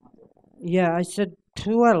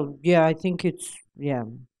 well, yeah, I think it's, yeah.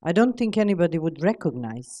 I don't think anybody would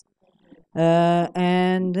recognize.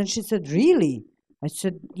 And then she said, really? I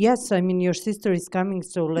said, yes, I mean, your sister is coming,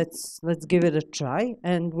 so let's give it a try.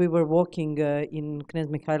 And we were walking in Knez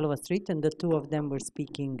Mihajlova Street, and the two of them were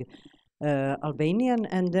speaking Albanian.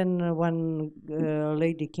 And then one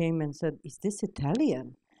lady came and said, is this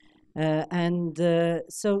Italian? And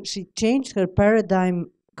so she changed her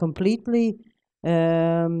paradigm completely,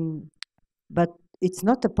 but it's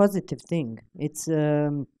not a positive thing. It's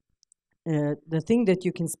the thing that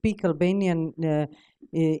you can speak Albanian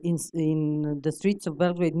in the streets of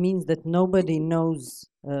Belgrade means that nobody knows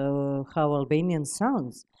how Albanian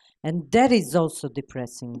sounds. And that is also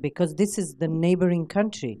depressing, because this is the neighboring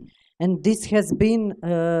country. And this has been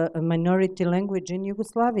a minority language in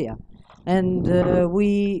Yugoslavia. And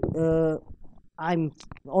I'm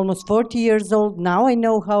almost 40 years old now. I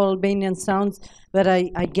know how Albanian sounds, but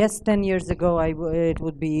I guess 10 years ago it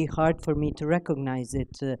would be hard for me to recognize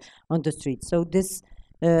it on the street. So this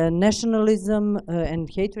nationalism and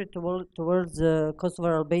hatred towards Kosovo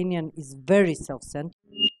Albanian is very self-centered.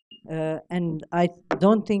 And I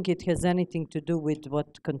don't think it has anything to do with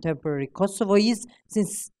what contemporary Kosovo is,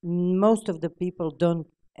 since most of the people don't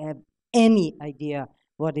have any idea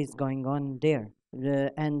what is going on there.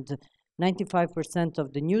 And 95%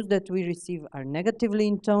 of the news that we receive are negatively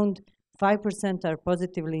intoned, 5% are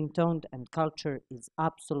positively intoned, and culture is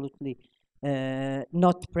absolutely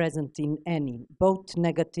not present in any, both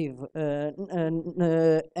negative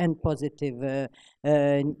and positive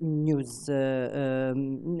news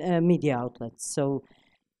media outlets. So,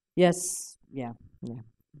 yes, yeah.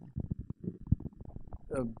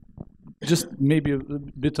 Just maybe a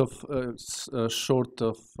bit of short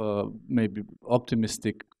of maybe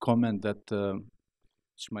optimistic comment that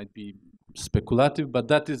which might be speculative, but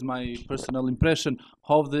that is my personal impression,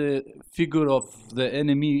 how the figure of the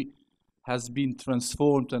enemy has been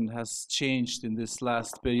transformed and has changed in this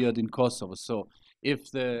last period in Kosovo. So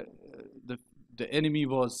if the enemy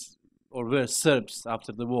was or were Serbs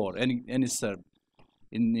after the war, any Serb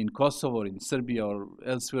in Kosovo or in Serbia or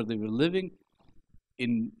elsewhere they were living,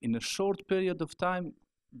 in a short period of time,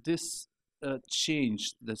 this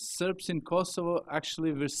changed. The Serbs in Kosovo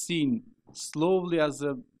actually were seen slowly as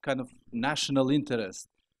a kind of national interest.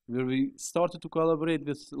 Where we started to collaborate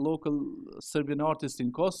with local Serbian artists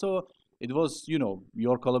in Kosovo, it was, you know,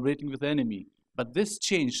 you're collaborating with the enemy. But this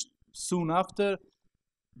changed soon after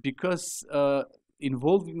because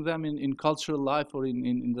involving them in cultural life or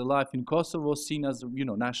in the life in Kosovo was seen as, you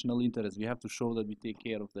know, national interest. We have to show that we take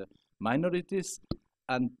care of the minorities.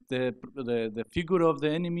 And the figure of the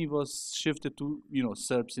enemy was shifted to, you know,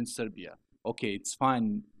 Serbs in Serbia. Okay, it's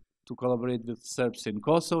fine to collaborate with Serbs in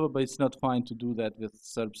Kosovo, but it's not fine to do that with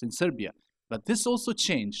Serbs in Serbia. But this also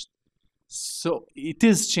changed. So it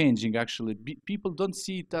is changing, actually. People don't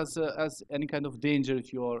see it as any kind of danger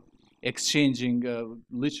if you're exchanging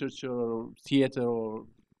literature or theater or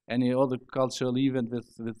any other cultural event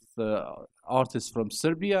with artists from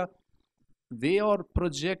Serbia. They are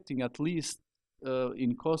projecting, at least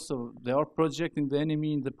in Kosovo, they are projecting the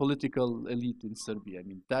enemy in the political elite in Serbia. I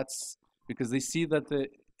mean, that's because they see that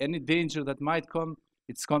any danger that might come,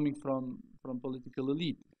 it's coming from political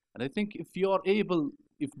elite. And I think if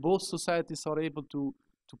both societies are able to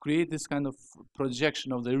create this kind of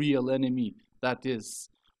projection of the real enemy, that is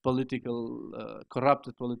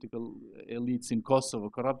corrupted political elites in Kosovo,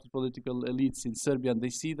 corrupted political elites in Serbia, and they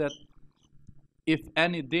see that if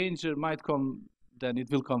any danger might come, then it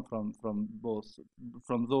will come from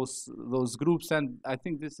those groups, and I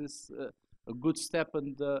think this is a good step,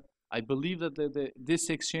 and I believe that this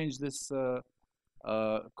exchange, this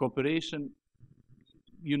cooperation,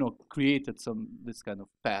 you know, created this kind of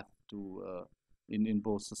path to in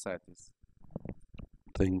both societies.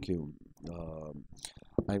 Thank you.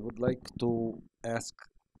 I would like to ask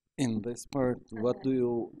in this part, what do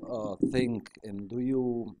you think, and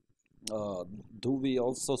do we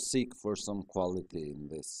also seek for some quality in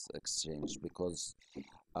this exchange? Because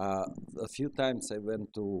a few times I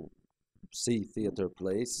went to see theater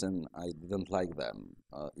plays and I didn't like them.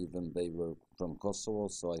 Even they were from Kosovo,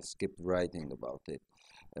 so I skipped writing about it.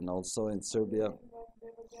 And also in Serbia,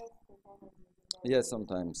 yeah,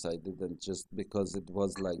 sometimes I didn't, just because it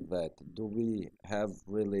was like that. Do we have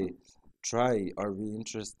really are we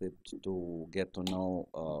interested to get to know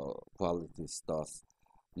quality stuff,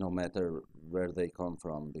 no matter where they come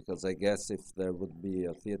from? Because I guess if there would be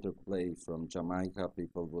a theater play from Jamaica,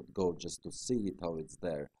 people would go just to see it, how it's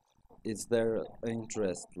there. Is there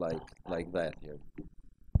interest like that here?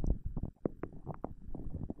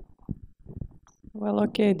 Well,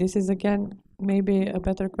 okay, this is again maybe a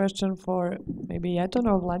better question for maybe Yeton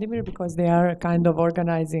or Vladimir, because they are kind of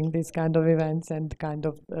organizing these kind of events and kind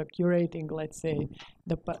of curating, let's say,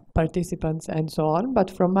 the participants and so on.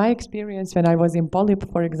 But from my experience, when I was in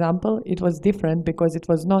Polyp, for example, it was different because it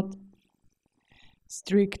was not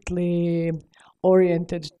strictly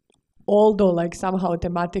oriented, although like somehow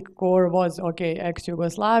thematic core was, okay,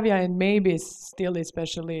 ex-Yugoslavia, and maybe still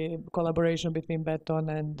especially collaboration between Beton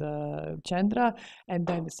and Chandra, and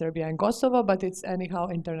then Serbia and Kosovo, but it's anyhow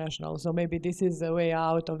international. So maybe this is a way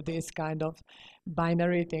out of this kind of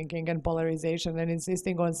binary thinking and polarization, and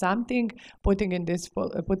insisting on something, putting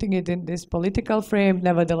it in this political frame.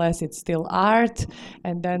 Nevertheless, it's still art,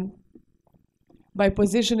 and then by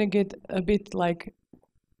positioning it a bit like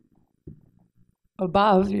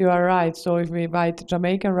above, you are right. So if we invite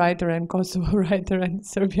Jamaican writer and Kosovo writer and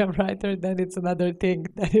Serbian writer, then it's another thing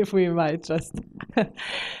than if we invite just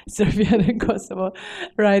Serbian and Kosovo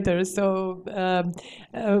writers. So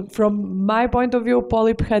from my point of view,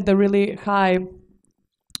 Polyp had a really high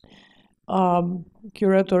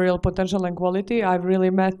curatorial potential and quality. I've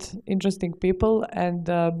really met interesting people and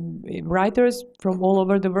writers from all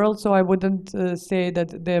over the world, so I wouldn't say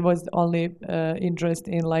that there was only interest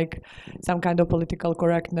in like some kind of political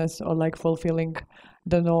correctness or like fulfilling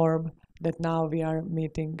the norm that now we are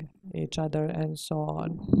meeting each other and so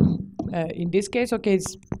on. In this case, okay,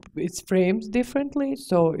 it's framed differently,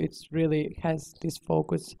 so it's really has this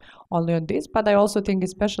focus only on this, but I also think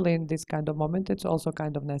especially in this kind of moment, it's also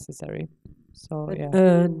kind of necessary. So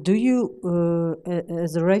yeah. Do you,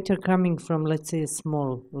 as a writer coming from, let's say, a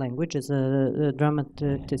small language, as a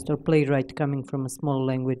dramatist or playwright coming from a small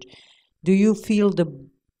language, do you feel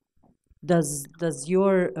does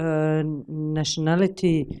your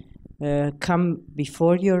nationality come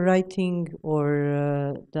before your writing,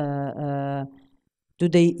 or Do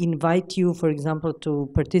they invite you, for example, to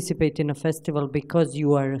participate in a festival because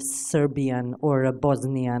you are a Serbian or a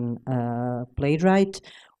Bosnian playwright,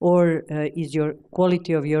 or is your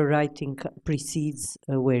quality of your writing precedes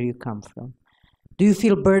where you come from? Do you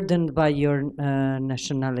feel burdened by your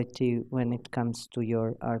nationality when it comes to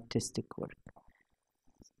your artistic work?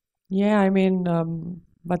 Yeah, I mean,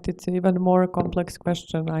 but it's an even more complex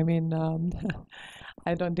question. I mean,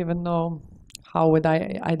 I don't even know how would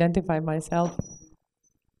I identify myself.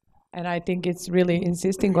 And I think it's really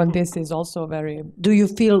insisting on this is also very... Do you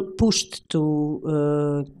feel pushed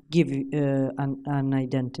to give an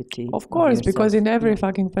identity? Of course, because in every Yeah.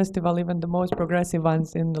 fucking festival, even the most progressive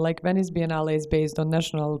ones, in like Venice Biennale is based on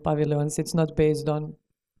national pavilions. It's not based on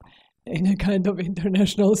in a kind of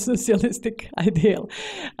international socialistic ideal.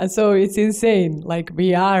 And so it's insane. Like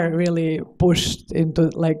we are really pushed into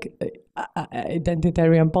like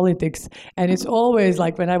identitarian politics. And it's always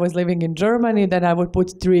like when I was living in Germany, then I would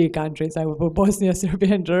put 3 countries. I would put Bosnia,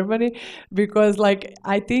 Serbia, and Germany, because like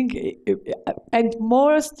I think, and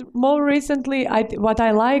more recently, what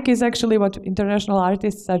I like is actually what international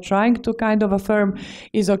artists are trying to kind of affirm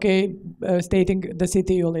is, okay, stating the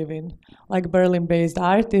city you live in, like Berlin-based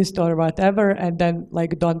artist or whatever, and then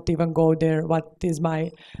like don't even go there. What is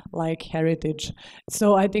my like heritage?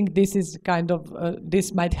 So I think this is kind of,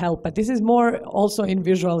 this might help, but this is more also in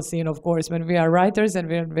visual scene, of course. When we are writers and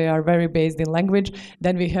when we are very based in language,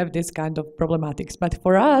 then we have this kind of problematics. But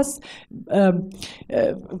for us,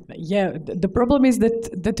 yeah, the problem is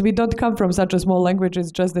that we don't come from such a small language.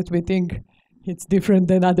 It's just that we think it's different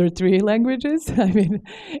than other 3 languages, I mean,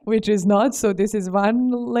 which is not. So this is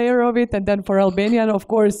one layer of it. And then for Albanian, of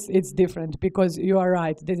course, it's different because you are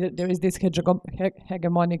right. There is this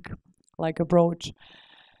hegemonic like approach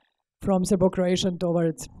from Serbo-Croatian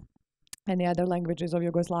towards any other languages of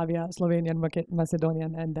Yugoslavia, Slovenian,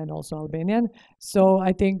 Macedonian, and then also Albanian. So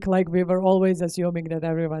I think like we were always assuming that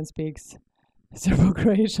everyone speaks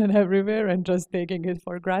Serbo-Croatian everywhere and just taking it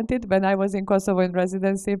for granted. When I was in Kosovo in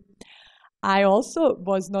residency, I also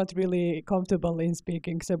was not really comfortable in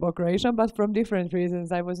speaking Serbo-Croatian, but from different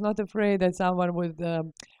reasons. I was not afraid that someone would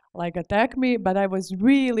like attack me, but I was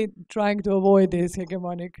really trying to avoid this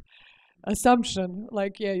hegemonic assumption,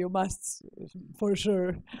 like, yeah, you must for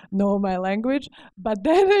sure know my language. But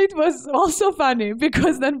then it was also funny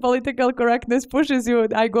because then political correctness pushes you.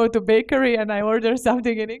 I go to bakery and I order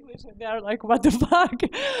something in English and they are like, what the fuck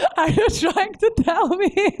are you trying to tell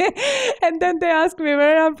me? And then they ask me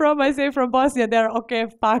where I'm from. I say from Bosnia. They're okay,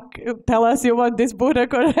 fuck, tell us you want this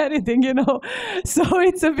budak or anything, you know. So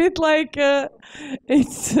it's a bit like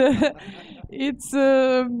it's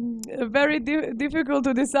very difficult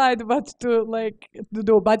to decide what to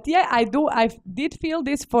do. But yeah, I did feel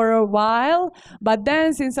this for a while. But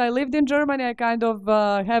then since I lived in Germany, I kind of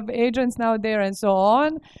have agents now there and so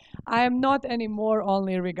on. I am not anymore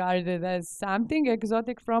only regarded as something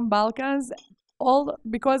exotic from Balkans. All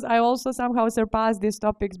because I also somehow surpassed these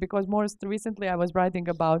topics, because most recently I was writing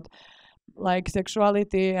about like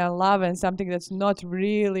sexuality and love and something that's not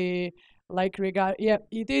really like yeah,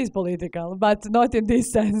 it is political, but not in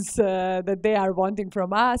this sense that they are wanting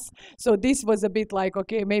from us. So this was a bit like,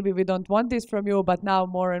 okay, maybe we don't want this from you, but now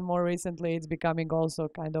more and more recently it's becoming also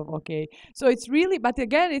kind of okay. So it's really, but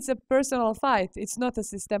again, it's a personal fight. It's not a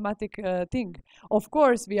systematic thing. Of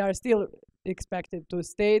course, we are still expected to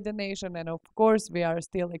stay the nation, and of course, we are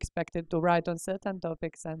still expected to write on certain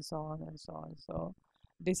topics and so on and so on. So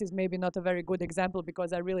this is maybe not a very good example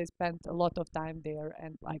because I really spent a lot of time there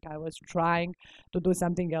and like I was trying to do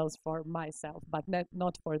something else for myself, but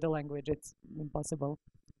not for the language. It's impossible.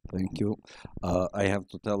 Thank you. I have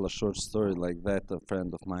to tell a short story like that. A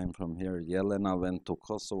friend of mine from here, Jelena, went to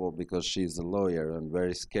Kosovo because she's a lawyer and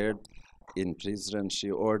very scared. In Prizren,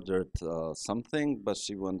 she ordered something, but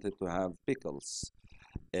she wanted to have pickles.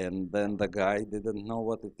 And then the guy didn't know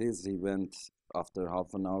what it is. He went, after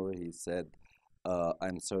half an hour, he said,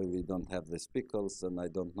 I'm sorry, we don't have these pickles, and I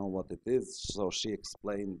don't know what it is. So she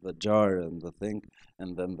explained the jar and the thing,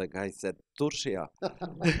 and then the guy said, Turcia.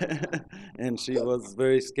 And she was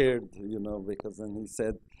very scared, you know, because then he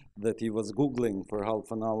said that he was Googling for half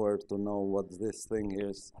an hour to know what this thing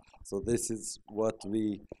is. So this is what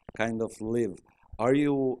we kind of live. Are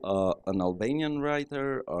you an Albanian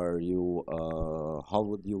writer? Are you, how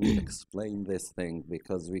would you explain this thing?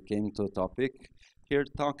 Because we came to a topic here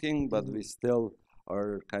talking, but we still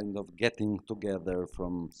are kind of getting together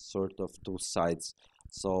from sort of 2 sides.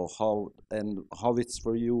 So how it's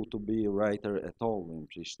for you to be a writer at all in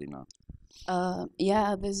Pristina?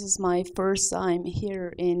 Yeah, this is my first time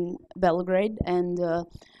here in Belgrade, and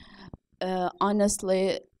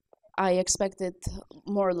honestly, I expected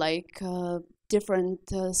more like different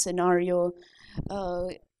scenario.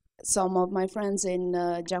 Some of my friends in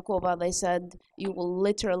Jakova, they said you will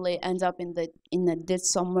literally end up in a ditch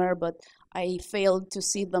somewhere, but I failed to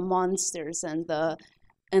see the monsters and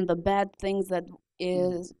the bad things that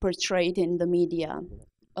is portrayed in the media.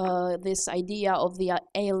 This idea of the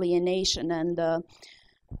alienation and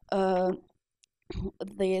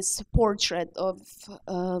this portrait of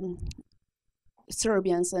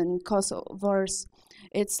Serbians and Kosovars,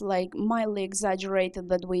 it's like mildly exaggerated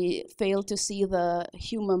that we fail to see the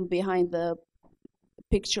human behind the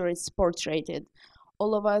picture it's portrayed.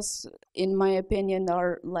 All of us, in my opinion,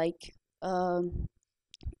 are like,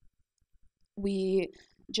 we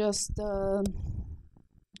just, what's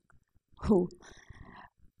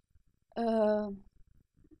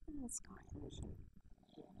going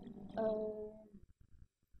on?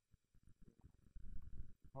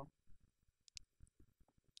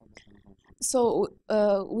 So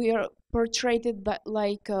we are portrayed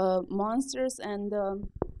like monsters, and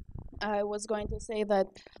I was going to say that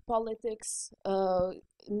politics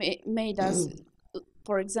made us,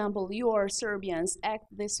 for example, you are Serbians, act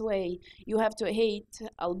this way. You have to hate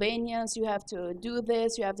Albanians, you have to do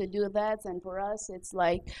this, you have to do that, and for us it's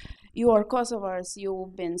like, you are Kosovars,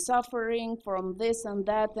 you've been suffering from this and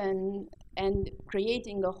that, and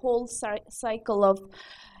creating a whole cycle of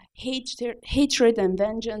hatred and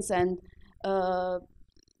vengeance, and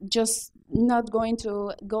just not going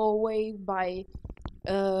to go away by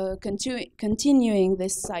continuing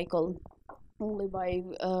this cycle, only by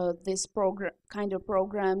this kind of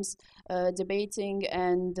programs, debating,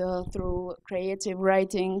 and through creative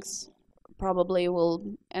writings, probably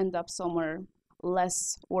will end up somewhere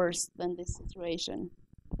less worse than this situation.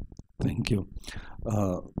 Thank you.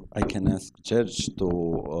 I can ask George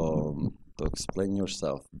to explain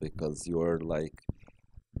yourself, because you are like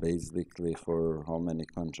basically for how many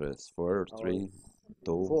countries? 4, 3,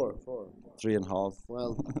 2? 4. 3.5.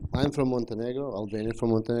 Well, I'm from Montenegro, Albania from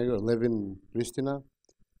Montenegro, live in Pristina,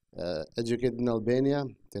 educated in Albania,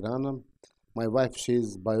 Tirana. My wife,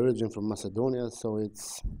 she's by origin from Macedonia, so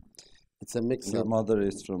it's a mix. Your mother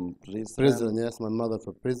is from prison? Prison, yes, my mother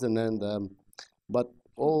from prison, and but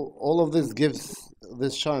all of this gives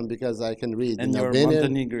this charm because I can read. And you're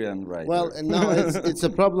Montenegrin, right? Well, and now it's a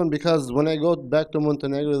problem because when I go back to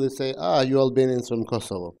Montenegro, they say, you Albanians from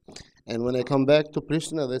Kosovo. And when I come back to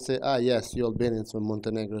Pristina, they say, yes, you Albanians from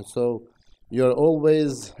Montenegro. So you're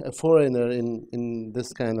always a foreigner in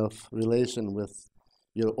this kind of relation with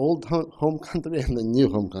your old home country and the new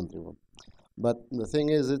home country. But the thing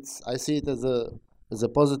is, I see it as a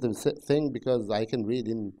positive thing because I can read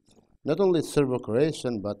in not only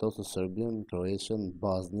Serbo-Croatian, but also Serbian, Croatian,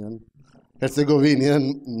 Bosnian,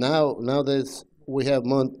 Herzegovinian. Nowadays, we have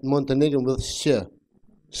Montenegrin with sh,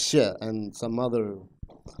 and some other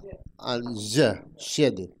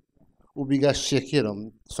shedi, ubiga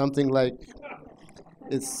shekirom, something like.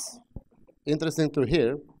 It's interesting to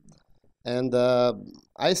hear, and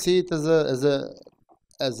I see it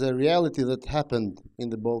as a reality that happened in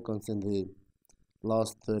the Balkans in the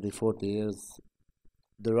last 30, 40 years,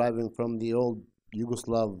 deriving from the old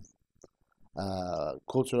Yugoslav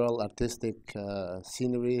cultural, artistic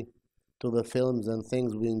scenery to the films and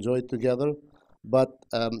things we enjoyed together. But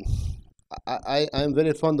I'm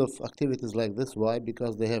very fond of activities like this. Why?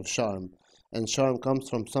 Because they have charm. And charm comes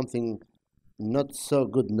from something not so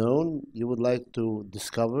good known. You would like to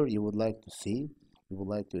discover, you would like to see, you would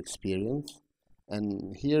like to experience.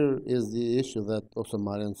 And here is the issue that also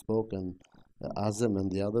Marian spoke, and Azem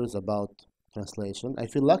and the others, about translation. I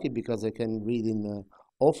feel lucky because I can read in an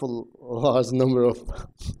awful large number of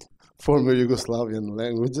former Yugoslavian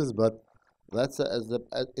languages, but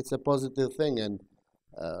it's a positive thing. And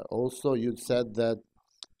also you said that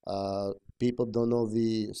people don't know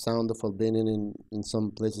the sound of Albanian in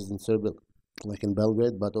some places in Serbia, like in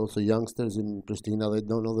Belgrade, but also youngsters in Pristina, they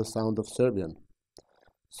don't know the sound of Serbian.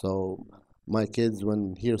 So my kids,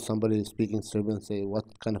 when hear somebody speaking Serbian, say, what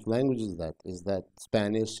kind of language is that? Is that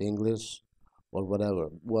Spanish, English, or whatever?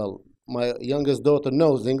 Well, my youngest daughter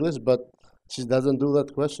knows English, but she doesn't do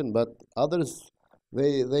that question. But others,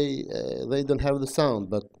 they don't have the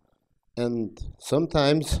sound. And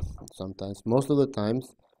sometimes, most of the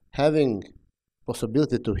times, having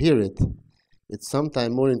possibility to hear it, it's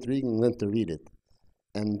sometimes more intriguing than to read it.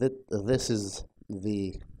 And this is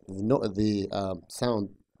the sound,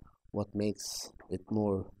 what makes it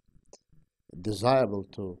more desirable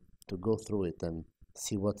to go through it and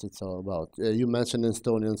see what it's all about. You mentioned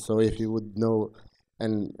Estonian, so if you would know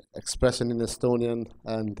an expression in Estonian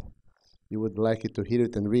and you would like it to hear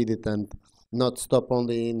it and read it and not stop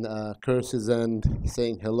only in curses and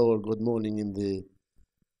saying hello or good morning in the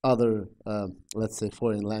other, let's say,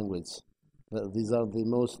 foreign language. These are the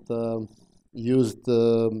most used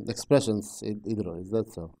expressions in Idro. Is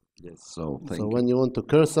that so? Yes. So thank So you. when you want to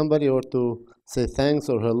curse somebody or to say thanks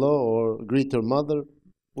or hello or greet your mother,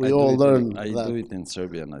 we I all do it in- learn I that. do it in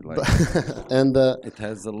Serbian. I like it. And It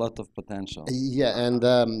has a lot of potential. yeah, and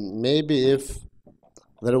maybe if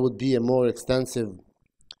there would be a more extensive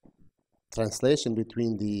translation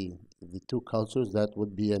between the two cultures, that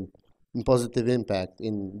would be a positive impact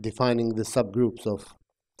in defining the subgroups of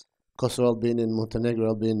Kosovo Albanian, Montenegro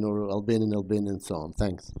Albanian, or Albanian, and so on.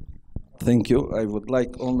 Thanks. Thank you. I would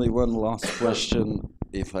like only one last question,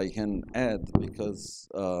 if I can add, because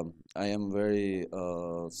I am very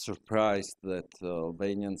surprised that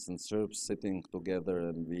Albanians and Serbs sitting together,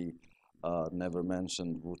 and we never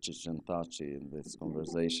mentioned Vučić and Taci in this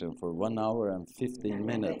conversation for 1 hour and 15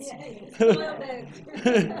 minutes.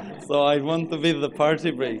 So I want to be the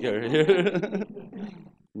party breaker here.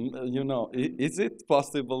 You know, is it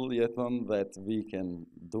possible, Yeton, that we can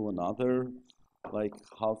do another, like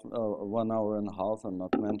 1 hour and a half, and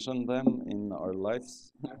not mention them in our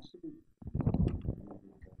lives?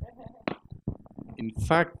 In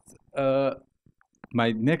fact,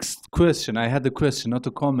 my next question, I had a question, not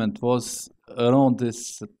a comment, was around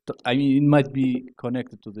this. I mean, it might be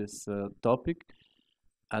connected to this topic.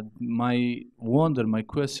 And my wonder, my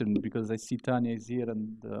question, because I see Tanya is here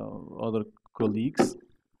and other colleagues,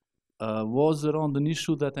 was around an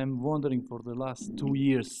issue that I'm wondering for the last 2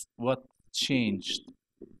 years, what changed?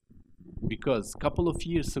 Because a couple of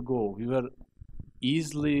years ago, we were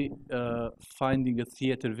easily finding a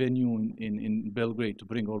theater venue in Belgrade to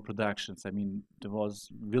bring our productions. I mean, there was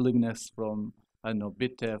willingness from, I don't know,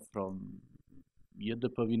 Bitev, from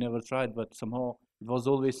JDP, we never tried, but somehow it was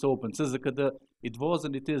always open. SZKD, it was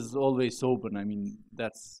and it is always open. I mean,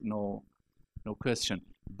 that's no question.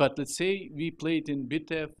 But let's say we played in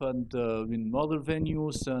Bitev and in other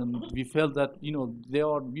venues, and we felt that, you know, they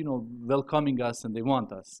are, you know, welcoming us and they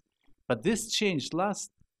want us. But this changed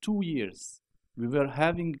last 2 years. We were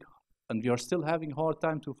having, and we are still having hard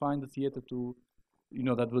time to find a theater to, you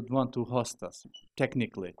know, that would want to host us,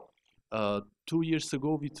 technically. 2 years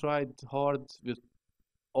ago, we tried hard with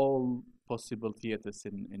all possible theaters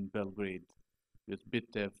in Belgrade, with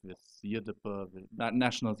Bitev, with JDP, with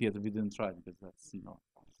National Theater. We didn't try because that's, you know,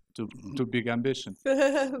 too big ambition.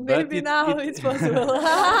 Maybe now it's possible.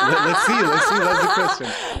 Let's see, that's the question.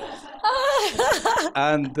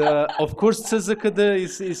 And of course, SZKD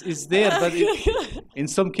is there, but in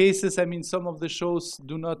some cases, I mean, some of the shows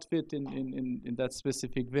do not fit in that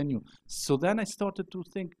specific venue. So then I started to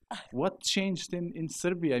think, what changed in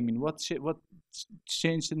Serbia? I mean, what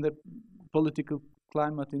changed in the political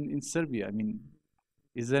climate in Serbia? I mean,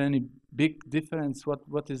 is there any big difference?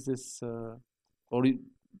 What is this? Or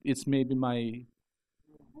it's maybe my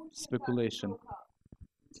speculation.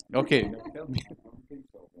 Okay.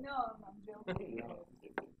 No, I'm joking.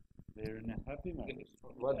 They're in a happy marriage.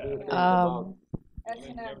 What do you think about?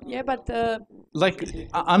 Yeah, but Like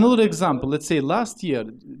another example, let's say last year,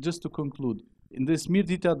 just to conclude, in this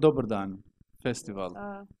Mirdita Dobar Dan festival,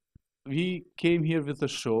 we came here with a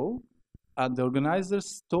show, and the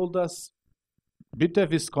organizers told us,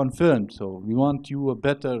 Bitev is confirmed, so we want you a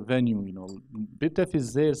better venue, you know. Bitev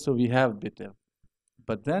is there, so we have Bitev.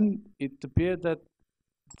 But then it appeared that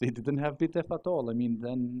they didn't have Bitev at all. I mean,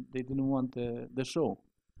 then they didn't want the show.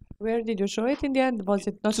 where did you show it in the end? Was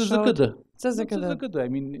it not showed? SZKD. SZKD. SZKD. I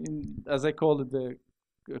mean, as I call it, the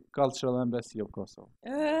cultural embassy of Kosovo.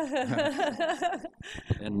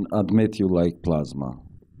 And admit you like plasma.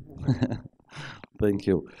 Thank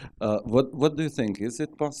you. What do you think? Is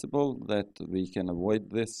it possible that we can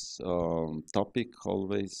avoid this topic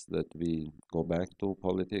always, that we go back to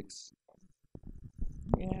politics?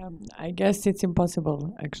 Yeah, I guess it's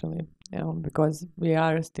impossible actually, you know, because we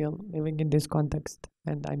are still living in this context,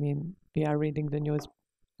 and I mean, we are reading the news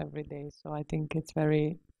every day, so I think it's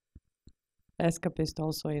very escapist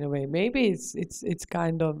also in a way. Maybe it's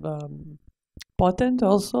kind of potent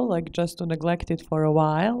also, like just to neglect it for a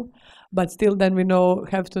while, but still then we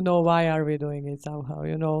have to know why are we doing it somehow,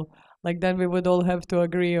 you know, like then we would all have to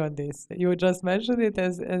agree on this. You just mentioned it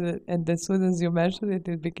and as soon as you mentioned it,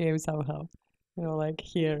 it became somehow, you know, like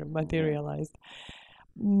here materialized.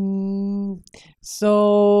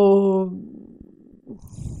 So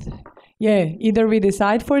yeah, either we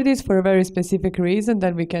decide for this for a very specific reason,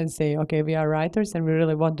 then we can say, okay, we are writers and we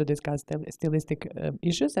really want to discuss stylistic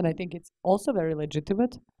issues, and I think it's also very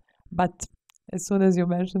legitimate. But as soon as you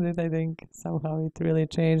mentioned it, I think somehow it really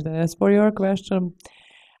changed. And as for your question,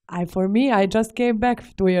 For me, I just came back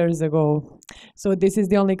 2 years ago. So this is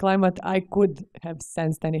the only climate I could have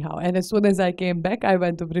sensed anyhow. And as soon as I came back, I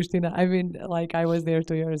went to Pristina. I mean, like I was there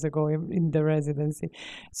 2 years ago in the residency.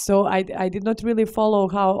 So I did not really follow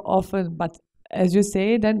how often, but as you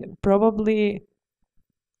say, then probably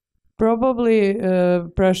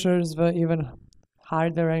pressures were even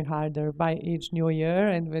harder and harder by each new year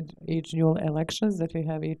and with each new elections that we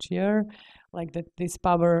have each year. Like that this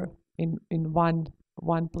power in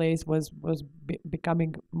one place was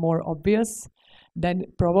becoming more obvious, then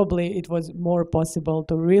probably it was more possible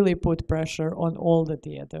to really put pressure on all the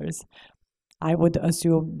theaters. I would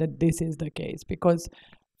assume that this is the case, because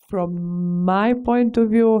from my point of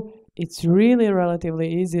view, it's really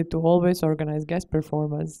relatively easy to always organize guest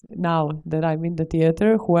performance. Now that I'm in the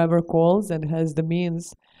theater, whoever calls and has the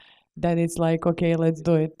means, then it's like, okay, let's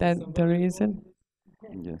do it. Then the reason...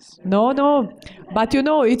 Yes. No, but you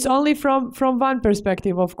know, it's only from one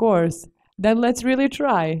perspective, of course. Then let's really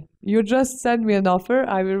try. You just send me an offer,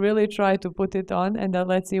 I will really try to put it on, and then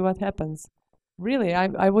let's see what happens. Really,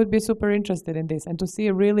 I would be super interested in this, and to see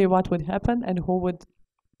really what would happen and who would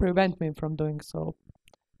prevent me from doing so.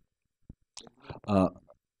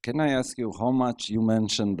 Can I ask you how much, you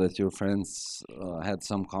mentioned that your friends had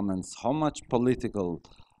some comments, how much political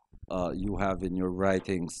you have in your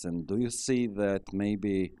writings, and do you see that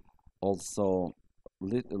maybe also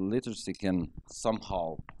literacy can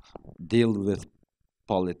somehow deal with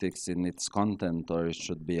politics in its content, or it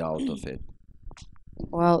should be out of it?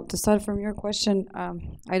 Well, to start from your question,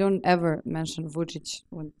 I don't ever mention Vučić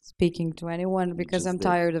when speaking to anyone because I'm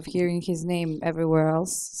tired of hearing his name everywhere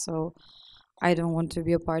else. So I don't want to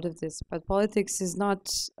be a part of this. But politics is not.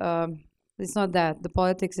 It's not that. The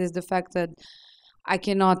politics is the fact that I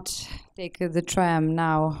cannot take the tram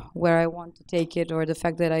now where I want to take it, or the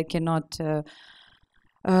fact that I cannot.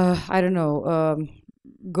 I don't know.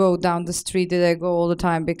 Go down the street that I go all the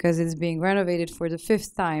time because it's being renovated for the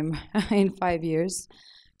 5th time in 5 years.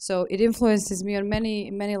 So it influences me on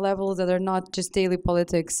many levels that are not just daily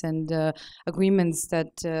politics and agreements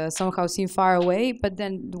that somehow seem far away, but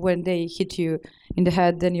then when they hit you in the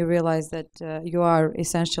head, then you realize that you are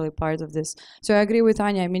essentially part of this. So I agree with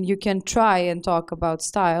Anya. I mean, you can try and talk about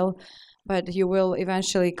style, but you will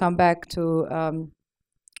eventually come back to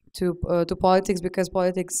politics, because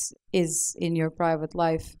politics is in your private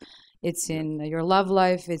life, it's in your love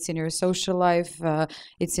life, it's in your social life,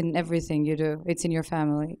 it's in everything you do, it's in your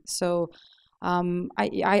family. So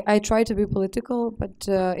I try to be political, but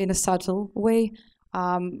in a subtle way.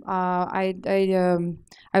 I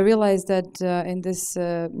realized that in this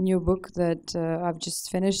new book that I've just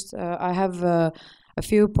finished, I have a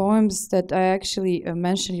few poems that I actually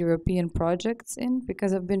mention European projects in,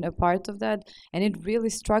 because I've been a part of that, and it really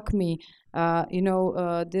struck me,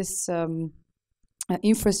 this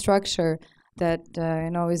infrastructure that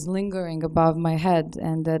is lingering above my head,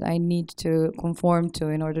 and that I need to conform to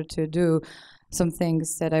in order to do some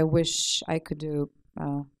things that I wish I could do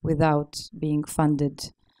without being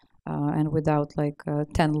funded and without like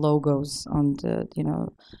 10 logos on the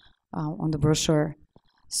on the brochure.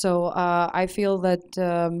 So I feel that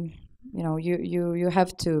you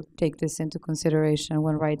have to take this into consideration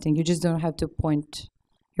when writing. You just don't have to point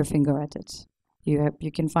your finger at it.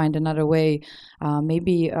 You can find another way,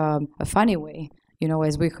 maybe a funny way,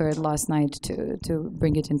 as we heard last night, to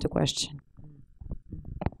bring it into question.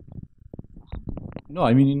 No,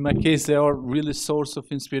 I mean, in my case, they are really source of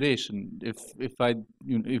inspiration. If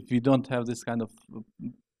we don't have this kind of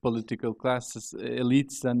political classes,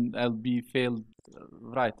 elites, then I'll be failed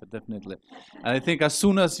writer, definitely. And I think as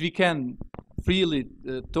soon as we can freely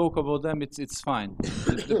talk about them, it's fine.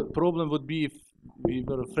 The problem would be if we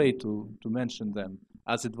were afraid to mention them,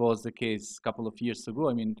 as it was the case a couple of years ago.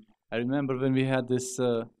 I mean, I remember when we had this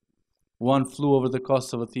One Flew Over the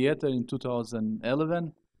Kosova Theater in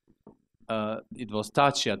 2011. It was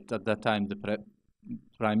Tachi at that time, the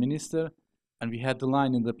prime minister, and we had the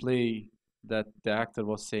line in the play that the actor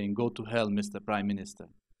was saying, "Go to hell, Mr. Prime Minister."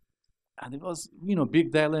 And it was,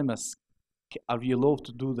 big dilemmas. Are we allowed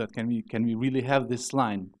to do that? Can we really have this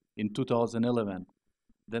line in 2011?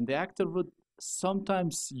 Then the actor would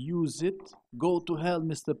sometimes use it, "Go to hell,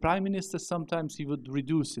 Mr. Prime Minister." Sometimes he would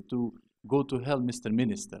reduce it to "Go to hell, Mr.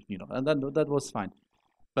 Minister," and that was fine.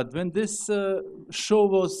 But when this show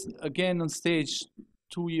was again on stage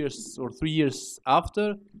 2 years or 3 years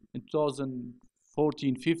after, in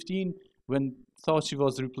 2014-15, when Tachi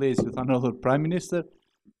was replaced with another prime minister,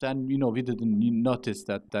 then we didn't notice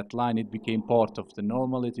that line. It became part of the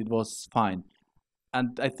normality. It was fine,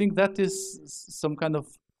 and I think that is some kind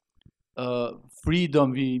of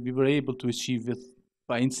freedom we were able to achieve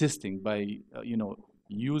by insisting, by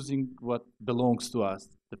using what belongs to us,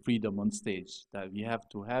 the freedom on stage, that we have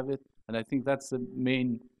to have it. And I think that's the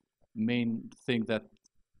main thing that,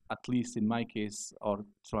 at least in my case, are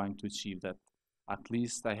trying to achieve, that at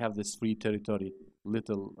least I have this free territory,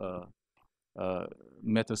 little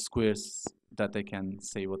meter squares that I can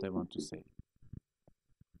say what I want to say.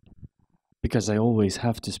 Because I always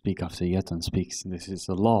have to speak after Yeton speaks. This is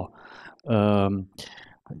a law.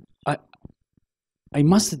 I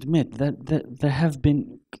must admit that there have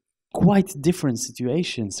been quite different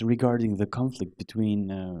situations regarding the conflict between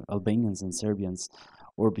Albanians and Serbians,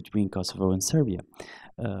 or between Kosovo and Serbia.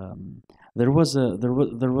 There was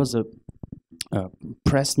a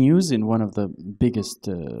press news in one of the biggest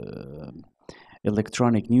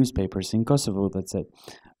electronic newspapers in Kosovo that said,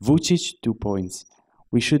 "Vučić, 2 points.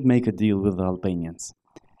 We should make a deal with the Albanians."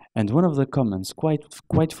 And one of the comments,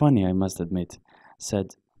 quite funny, I must admit,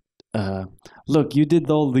 said, "Look, you did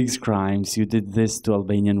all these crimes. You did this to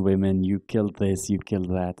Albanian women. You killed this. You killed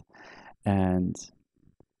that,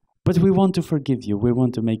 but we want to forgive you. We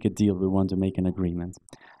want to make a deal. We want to make an agreement.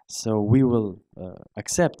 So we will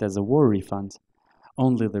accept as a war refund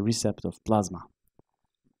only the receipt of plasma.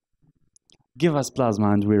 Give us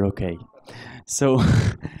plasma and we're okay." So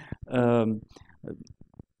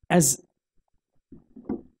as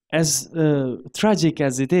tragic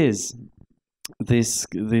as it is, this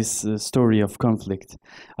story of conflict,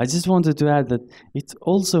 I just wanted to add that it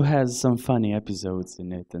also has some funny episodes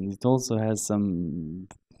in it, and it also has some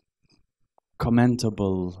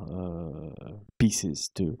commentable pieces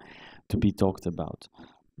to be talked about.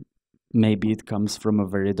 Maybe it comes from a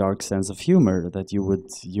very dark sense of humor, that you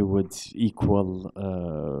would equal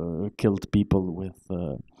killed people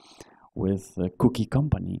with a cookie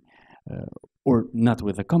company, or not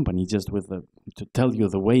with a company, just with to tell you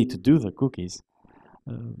the way to do the cookies.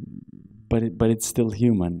 But it's still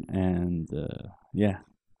human, and yeah,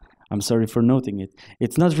 I'm sorry for noting it.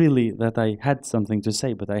 It's not really that I had something to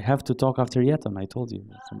say, but I have to talk after Yeton, I told you.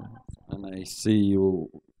 And I see you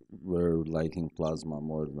were liking plasma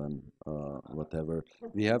more than whatever.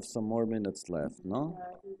 We have some more minutes left, no?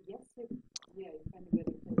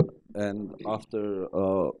 And after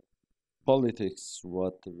politics,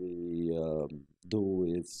 what we do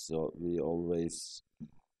is we always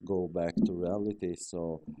go back to reality.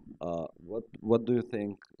 So what do you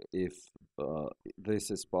think, if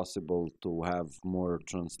this is possible, to have more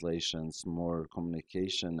translations, more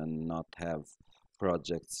communication, and not have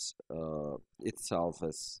projects itself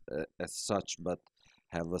as such, but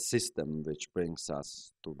have a system which brings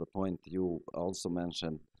us to the point you also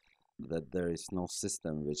mentioned, that there is no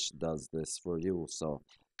system which does this for you. So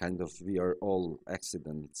kind of we are all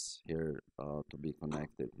accidents here to be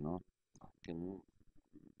connected, no? Can you?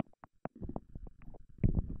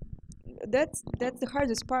 That's the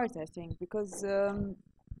hardest part, I think, because from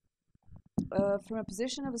a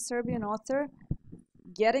position of a Serbian author,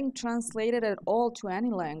 getting translated at all to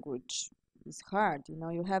any language is hard. You know,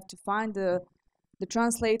 you have to find the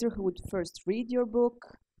translator who would first read your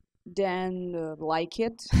book, then like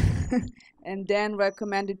it, and then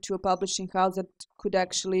recommend it to a publishing house that could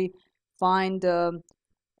actually find the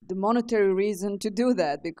monetary reason to do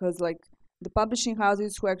that, because like the publishing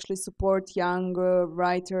houses who actually support young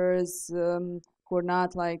writers who are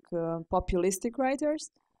not like populistic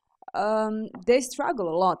writers, they struggle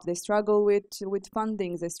a lot. They struggle with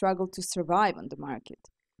fundings. They struggle to survive on the market.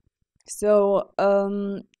 So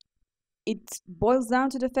it boils down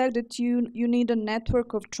to the fact that you need a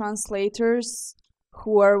network of translators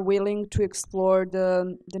who are willing to explore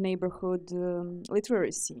the neighborhood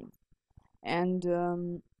literary scene. And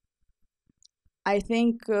I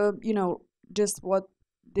think, you know, just what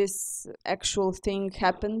this actual thing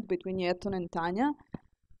happened between Yeton and Tanja,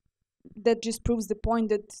 that just proves the point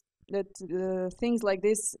that things like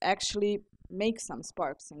this actually make some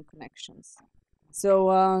sparks and connections. So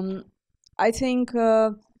I think,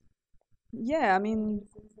 yeah, I mean,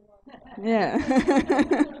 yeah.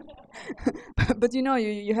 But you know,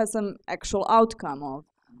 you have some actual outcome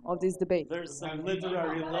of this debate. There's some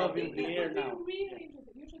literary love in the air now.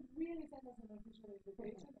 You should really send us an official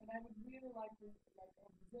invitation, and I would really like to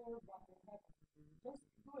observe what will happen. Just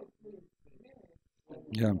do it, please. Really.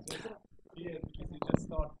 Yeah. Yeah, because you just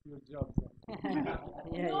start your job. You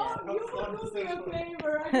would do me a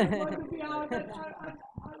favor. I don't want to be out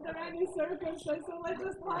under any circumstance, so let's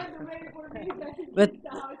just find a way for me that he But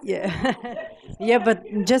gets out. yeah, yeah. But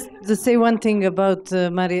just to say one thing about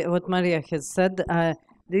what Maria has said,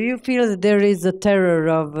 do you feel that there is a terror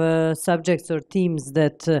of subjects or themes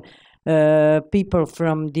that people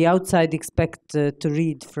from the outside expect to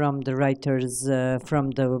read from the writers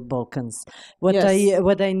from the Balkans. What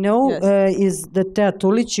I know is that Tea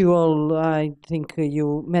Tulić, I think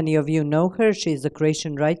many of you know her. She's a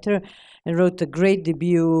Croatian writer and wrote a great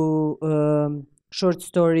debut short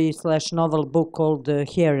story / novel book called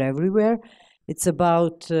Hair Everywhere. It's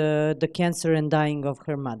about the cancer and dying of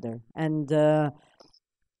her mother, and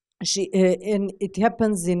and it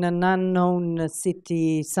happens in an unknown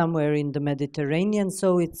city somewhere in the Mediterranean.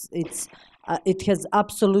 So it has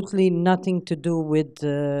absolutely nothing to do with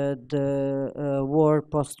the war,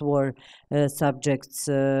 post-war subjects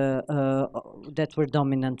that were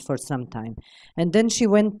dominant for some time. And then she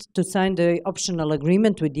went to sign the optional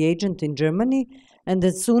agreement with the agent in Germany. And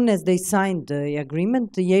as soon as they signed the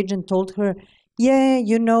agreement, the agent told her, yeah,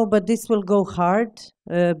 but this will go hard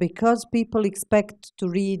because people expect to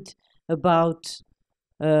read about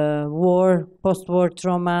war, post-war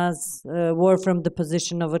traumas, war from the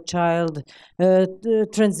position of a child,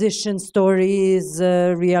 transition stories,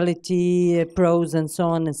 reality, prose, and so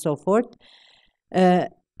on and so forth.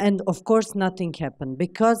 And of course, nothing happened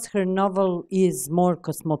because her novel is more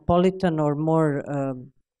cosmopolitan or more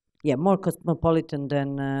cosmopolitan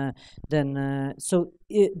than. So,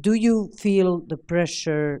 do you feel the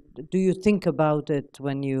pressure? Do you think about it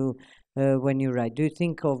when you write? Do you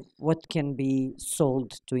think of what can be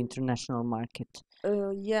sold to international market?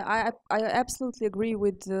 I absolutely agree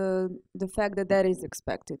with the fact that is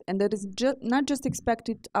expected, and that is not just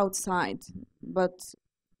expected outside, but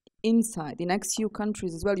inside in XU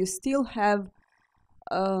countries as well. You still have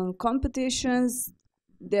competitions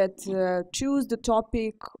that choose the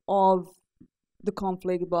topic of the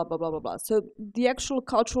conflict, blah, blah, blah, blah, blah. So the actual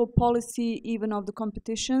cultural policy even of the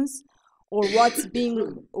competitions or what's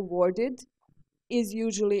being awarded is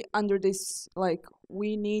usually under this, like,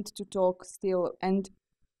 we need to talk still. And,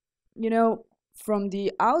 from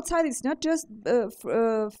the outside, it's not just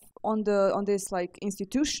on this, like,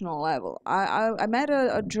 institutional level. I met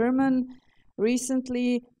a German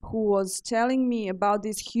recently who was telling me about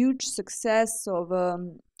this huge success of a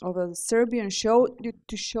Serbian show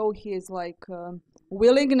to show his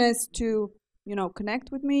willingness to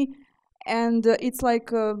connect with me, and it's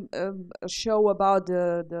like a show about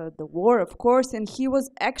the war, of course, and he was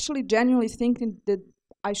actually genuinely thinking that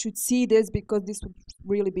I should see this because this would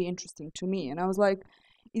really be interesting to me. And I was like,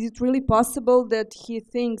 is it really possible that he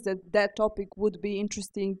thinks that topic would be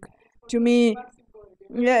interesting to me?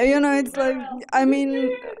 Yeah, it's like, I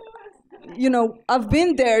mean, I've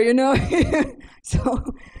been there, so,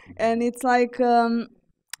 and it's like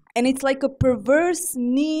a perverse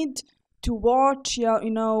need to watch,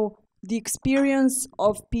 the experience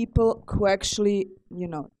of people who actually,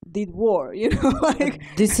 did war, like.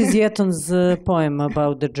 This is Yeton's poem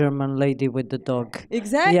about the German lady with the dog.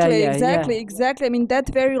 Exactly. I mean, that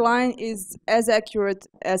very line is as accurate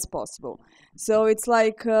as possible. So it's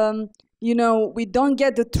like, we don't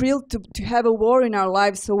get the thrill to have a war in our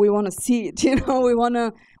lives, so we want to see it. We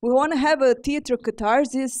want to have a theater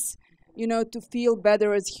catharsis, to feel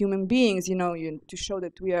better as human beings. To show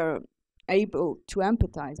that we are able to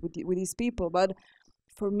empathize with these people. But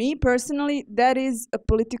for me personally, that is a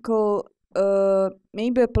political,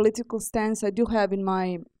 maybe a political stance I do have in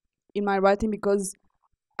my writing, because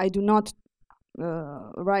I do not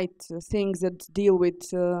write things that deal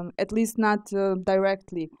with, at least not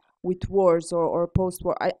directly, with wars or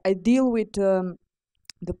post-war. I deal with the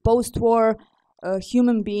post-war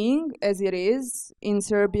human being as it is in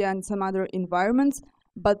Serbia and some other environments,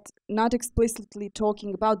 but not explicitly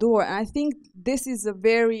talking about the war. And I think this is a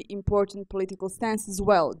very important political stance as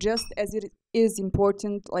well, just as it is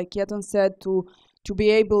important, like Yeton said, to be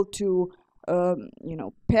able to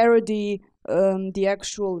parody the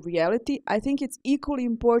actual reality. I think it's equally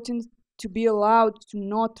important to be allowed to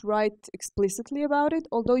not write explicitly about it,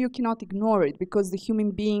 although you cannot ignore it, because the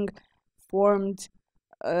human being formed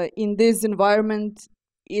in this environment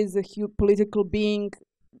is a political being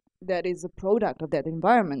that is a product of that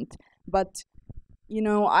environment. But,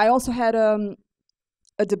 I also had a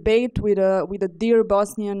debate with a dear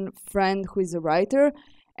Bosnian friend who is a writer,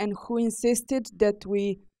 and who insisted that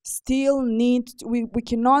we still need, we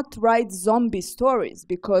cannot write zombie stories,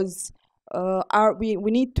 because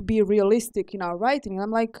we need to be realistic in our writing. And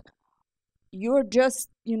I'm like, you're just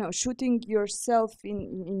shooting yourself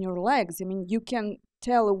in your legs. I mean, you can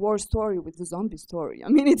tell a war story with a zombie story. I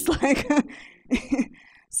mean, it's like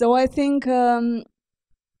so I think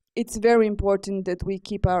it's very important that we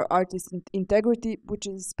keep our artistic integrity, which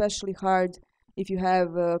is especially hard if you have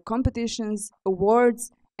competitions,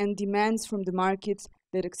 awards, and demands from the market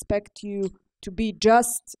that expect you to be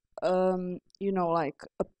just you know, like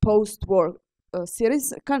a post-war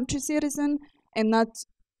country citizen, and not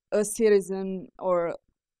a citizen or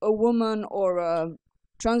a woman or a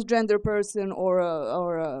transgender person or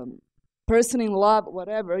a person in love,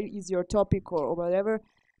 whatever is your topic or whatever.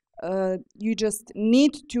 You just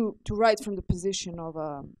need to write from the position of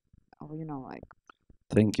you know, like.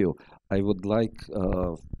 Thank you. I would like,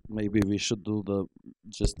 maybe we should do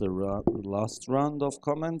just the last round of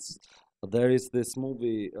comments. There is this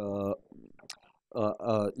movie,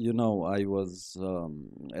 you know, I was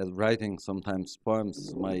writing sometimes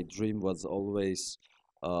poems. My dream was always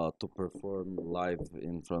to perform live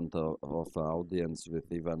in front of an audience with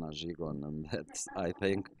Ivana Žigon, and that, I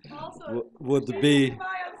think, would be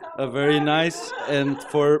a very nice. And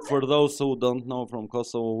for those who don't know from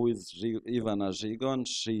Kosovo who is Ivana Žigon,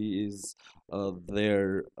 she is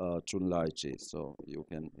their Chunlaichi, so you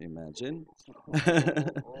can imagine.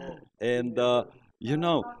 And you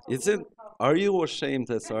know, are you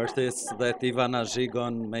ashamed as artists that Ivana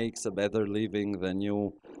Žigon makes a better living than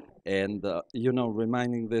you? And, you know,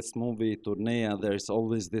 reminding this movie, Turnea, there's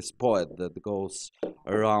always this poet that goes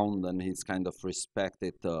around, and he's kind of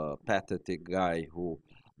respected, pathetic guy who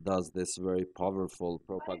does this very powerful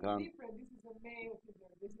propaganda.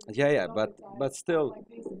 Yeah, but still,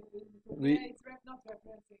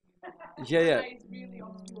 yeah,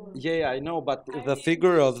 I know, but the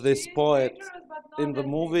figure of this poet in the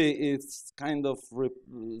movie is kind of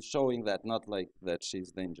showing that, not like that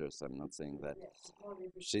she's dangerous. I'm not saying that.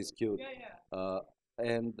 She's cute.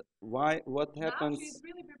 And what happens? Now she's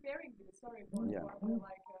really preparing this. Sorry, Yeah.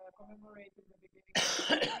 like commemorating the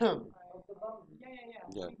beginning.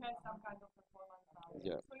 Yeah. She had some kind of performance now.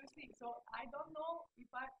 Yeah. So you see, so I don't know if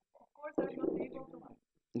of course, I'm not able to.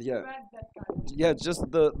 Yeah. That kind of Yeah, just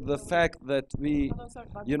the fact that we,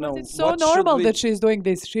 you know, it's so what should normal we- that she's doing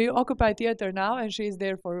this. She occupied theater now, and she's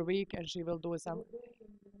there for a week, and she will do some.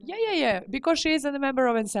 Yeah. Because she is a member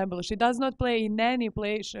of ensemble. She does not play in any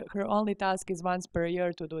play. Her only task is once per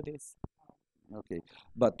year to do this. Okay,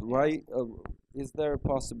 but why is there a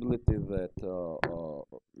possibility that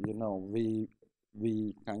you know,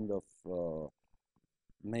 we kind of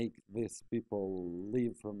make these people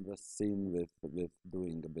leave from the scene with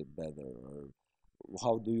doing a bit better? Or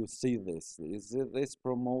how do you see this? Is this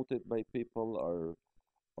promoted by people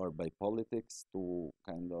or by politics to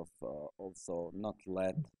kind of also not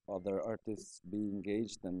let other artists be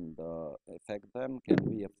engaged and affect them? Can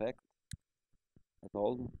we affect at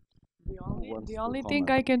all? The only thing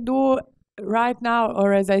I can do right now,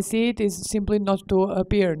 or as I see it, is simply not to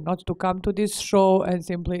appear, not to come to this show and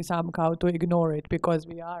simply somehow to ignore it, because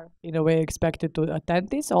we are in a way expected to attend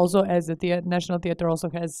this. Also, as the National Theatre also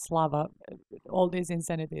has Slava, all this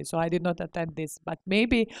insanity. So I did not attend this, but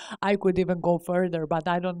maybe I could even go further. But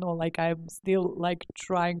I don't know. Like, I'm still like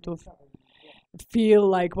trying to feel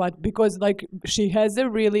like what, because like she has a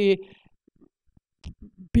really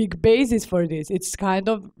big basis for this. It's kind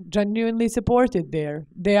of genuinely supported there.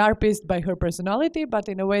 They are pissed by her personality, but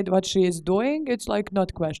in a way what she is doing, it's like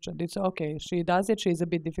not questioned. It's okay. She does it. She's a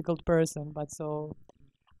bit difficult person, but so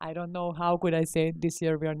I don't know how could I say this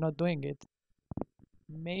year we are not doing it.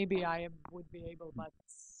 Maybe I would be able, but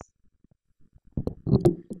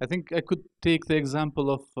I think I could take the example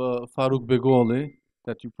of Faruk Begoli,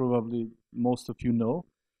 that you probably most of you know.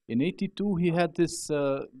 In '82, he had this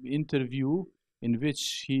interview in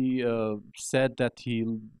which he said that he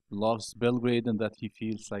loves Belgrade and that he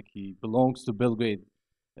feels like he belongs to Belgrade.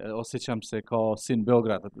 Osjećam se kao sin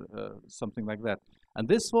Belgrada, something like that. And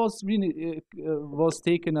this was really was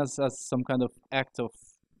taken as some kind of act of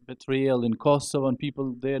betrayal in Kosovo, and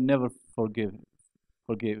people there never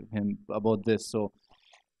forgave him about this. So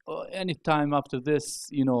any time after this,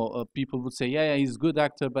 you know, people would say, yeah, he's a good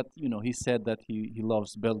actor, but you know, he said that he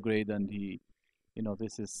loves Belgrade, and he, you know,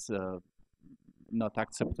 this is not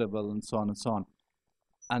acceptable, and so on and so on.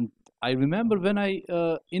 And I remember when I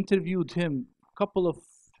interviewed him a couple of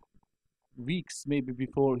weeks maybe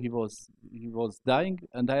before he was dying,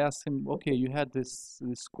 and I asked him, okay, you had this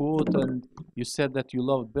quote and you said that you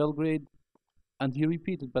loved Belgrade, and he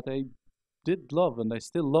repeated, but I did love and I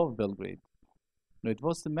still love Belgrade. No, it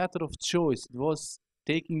was a matter of choice. It was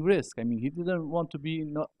taking risk. I mean, he didn't want to be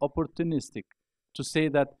opportunistic, to say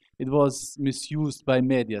that it was misused by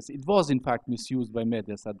medias. It was in fact misused by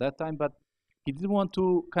medias at that time, but he didn't want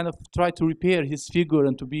to kind of try to repair his figure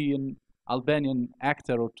and to be an Albanian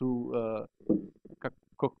actor, or to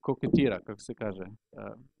koketira, kako se kaže,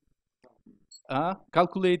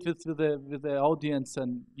 calculate with the audience,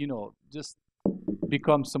 and you know, just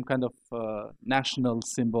become some kind of national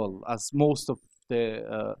symbol, as most of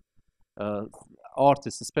the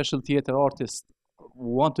artists, especially theater artists,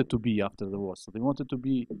 wanted to be after the war. So they wanted to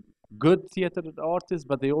be good theater artists,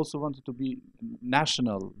 but they also wanted to be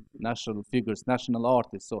national figures, national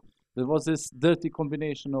artists. So there was this dirty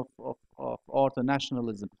combination of art and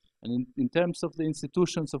nationalism. And in terms of the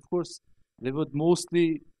institutions, of course, they would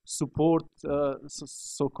mostly support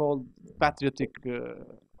so-called patriotic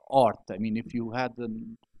art. I mean, if you had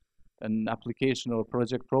an application or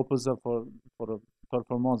project proposal for a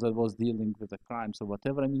performance that was dealing with the crimes or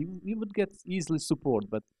whatever, I mean, you would get easily support,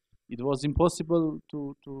 but it was impossible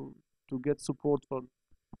to get support for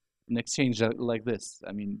an exchange like this.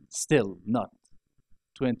 I mean, still not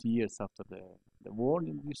 20 years after the war,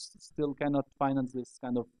 you still cannot finance this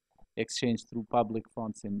kind of exchange through public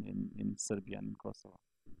funds in Serbia and in Kosovo.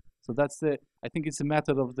 So that's I think it's a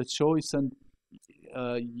matter of the choice, and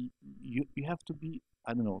you have to be,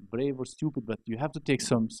 I don't know, brave or stupid, but you have to take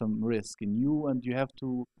some risk in you, and you have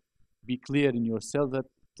to be clear in yourself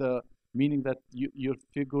that meaning that your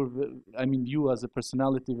figure, I mean, you as a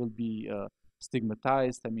personality will be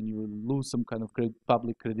stigmatized. I mean, you will lose some kind of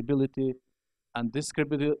public credibility, and this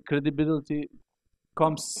credibility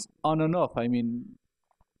comes on and off. I mean,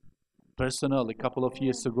 personally, a couple of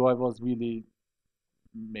years ago, I was really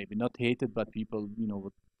maybe not hated, but people, you know,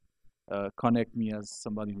 would connect me as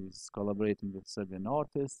somebody who is collaborating with Serbian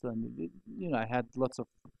artists, and you know, I had lots of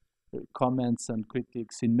comments and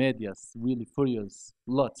critics in media, really furious,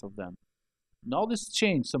 lots of them. Now this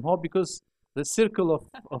changed somehow because the circle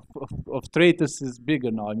of traitors is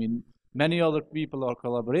bigger now. I mean, many other people are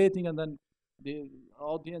collaborating, and then the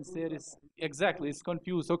audience there is it's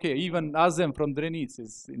confused. Okay, even Azem from Drenic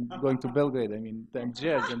is going to Belgrade. I mean, and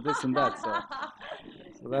jazz and this and that.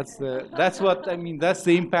 So that's what I mean. That's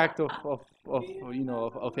the impact of you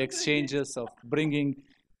know, of exchanges, of bringing.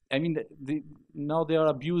 I mean, now they are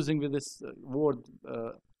abusing with this word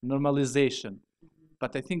normalization,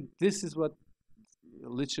 but I think this is what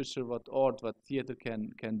literature, what art, what theater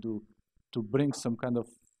can do to bring some kind of,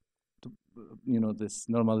 you know, this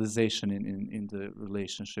normalization in the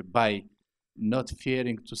relationship by not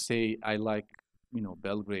fearing to say I like, you know,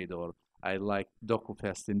 Belgrade, or I like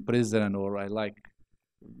DokuFest in prison, or I like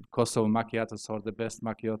Kosovo macchiatos are the best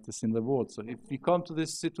macchiatos in the world. So if we come to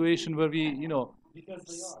this situation where we, you know,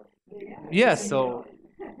 because they are. Yes, so,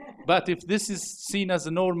 but if this is seen as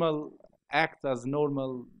a normal act, as a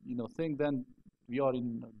normal, you know, thing, then we are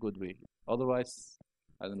in a good way. Otherwise,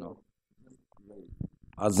 I don't know.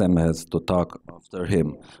 Azem has to talk after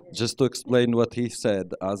him. Just to explain what he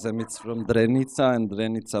said, Azem is from Drenica, and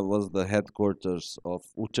Drenica was the headquarters of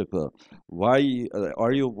UČK. Why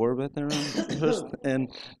are you a war veteran first, and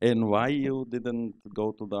why you didn't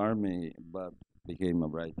go to the army but became a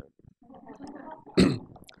writer?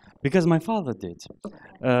 Because my father did.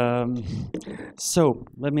 So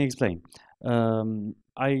let me explain.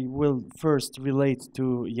 I will first relate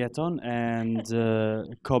to Yeton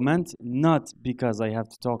and comment, not because I have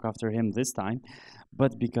to talk after him this time,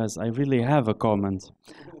 but because I really have a comment.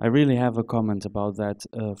 I really have a comment about that.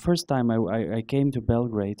 First time I came to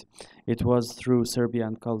Belgrade, it was through Serbia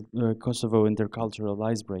and Kosovo Intercultural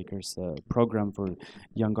Icebreakers program for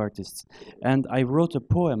young artists. And I wrote a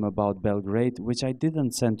poem about Belgrade, which I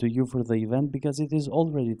didn't send to you for the event because it is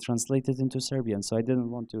already translated into Serbian. So I didn't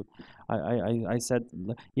want to, I said,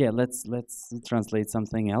 yeah, let's translate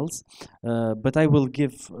something else. But I will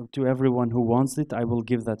give to everyone who wants it, I will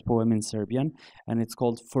give that poem in Serbian. And it's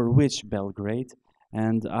called For Which Belgrade?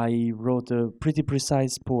 And I wrote a pretty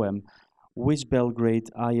precise poem, which Belgrade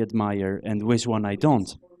I admire and which one I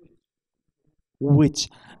don't. Which?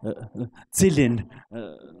 Cilin.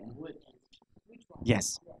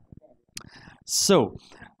 Yes. So,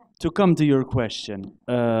 to come to your question,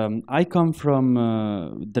 I come from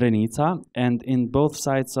Drenica, and in both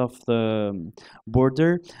sides of the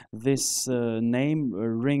border, this name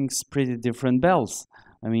rings pretty different bells.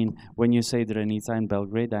 I mean, when you say Drenica in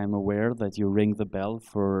Belgrade, I'm aware that you ring the bell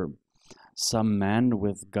for some man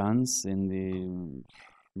with guns in the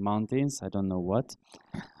mountains, I don't know what.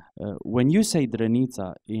 When you say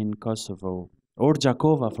Drenica in Kosovo, or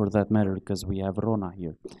Jakova for that matter, because we have Rona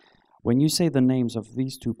here, when you say the names of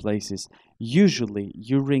these two places, usually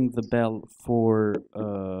you ring the bell for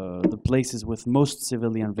the places with most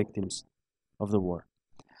civilian victims of the war.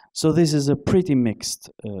 So this is a pretty mixed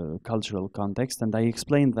cultural context, and I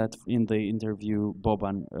explained that in the interview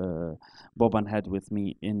Boban had with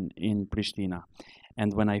me in Pristina.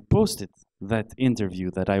 And when I posted that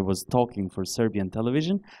interview that I was talking for Serbian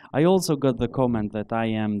television, I also got the comment that I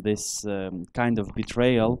am this kind of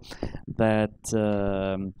betrayal, that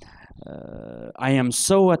I am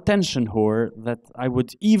so attention whore that I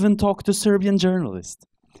would even talk to Serbian journalists.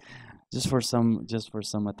 just for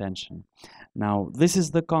some attention. Now, this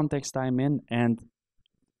is the context I'm in, and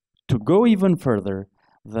to go even further,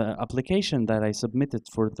 the application that I submitted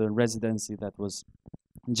for the residency that was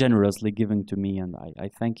generously given to me, and I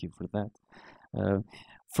thank you for that.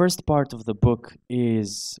 First part of the book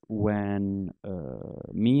is when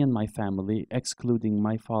me and my family, excluding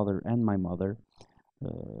my father and my mother,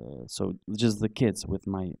 so just the kids with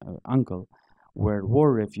my uncle, were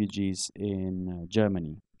war refugees in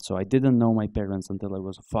Germany. So I didn't know my parents until I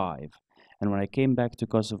was 5. And when I came back to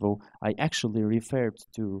Kosovo, I actually referred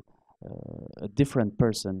to a different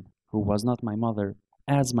person who was not my mother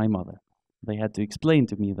as my mother. They had to explain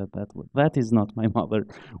to me that is not my mother.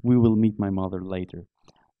 We will meet my mother later.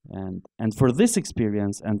 And for this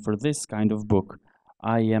experience and for this kind of book,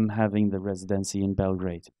 I am having the residency in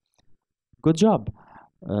Belgrade. Good job.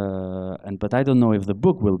 But I don't know if the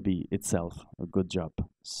book will be itself a good job.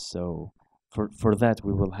 So for that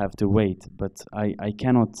we will have to wait. But I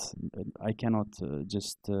cannot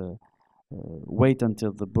just wait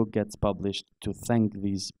until the book gets published to thank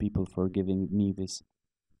these people for giving me this.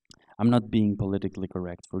 I'm not being politically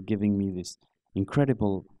correct, for giving me this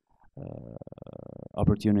incredible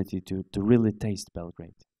opportunity to really taste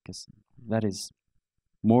Belgrade, because that is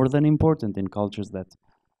more than important in cultures that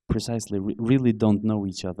precisely really don't know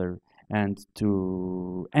each other. And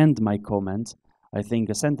to end my comment, I think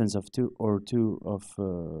a sentence of two of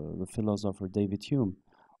the philosopher David Hume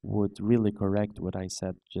would really correct what I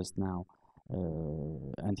said just now.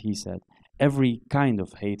 And he said, every kind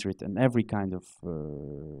of hatred and every kind of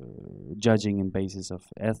judging in basis of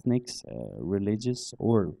ethnics, religious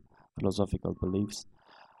or philosophical beliefs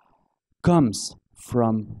comes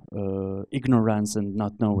from ignorance and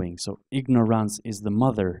not knowing. So ignorance is the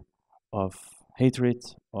mother of hatred,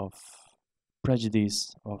 of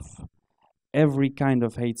prejudice, of every kind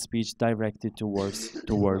of hate speech directed towards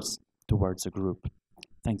a group.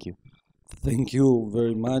 Thank you. Thank you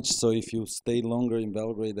very much. So if you stay longer in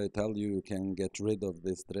Belgrade, I tell you, you can get rid of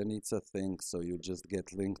this Drenica thing, so you just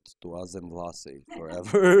get linked to Azem Vlasi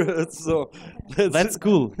forever. So that's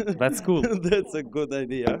cool. That's cool. That's a good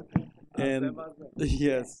idea. And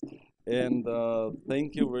yes, and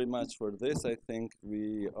thank you very much for this. I think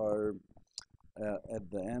we are at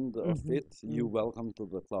the end of it. You welcome to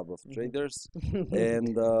the Club of Traders,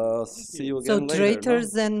 and see you again later. So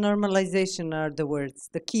traders and normalization are the words,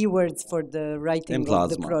 the key words for the writing of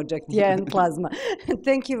the project. Yeah, and plasma.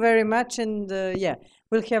 Thank you very much, and yeah,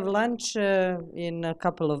 we'll have lunch in a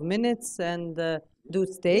couple of minutes, and do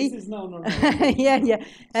stay. This is now normal. Yeah,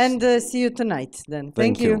 and see you tonight then.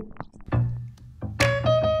 Thank you.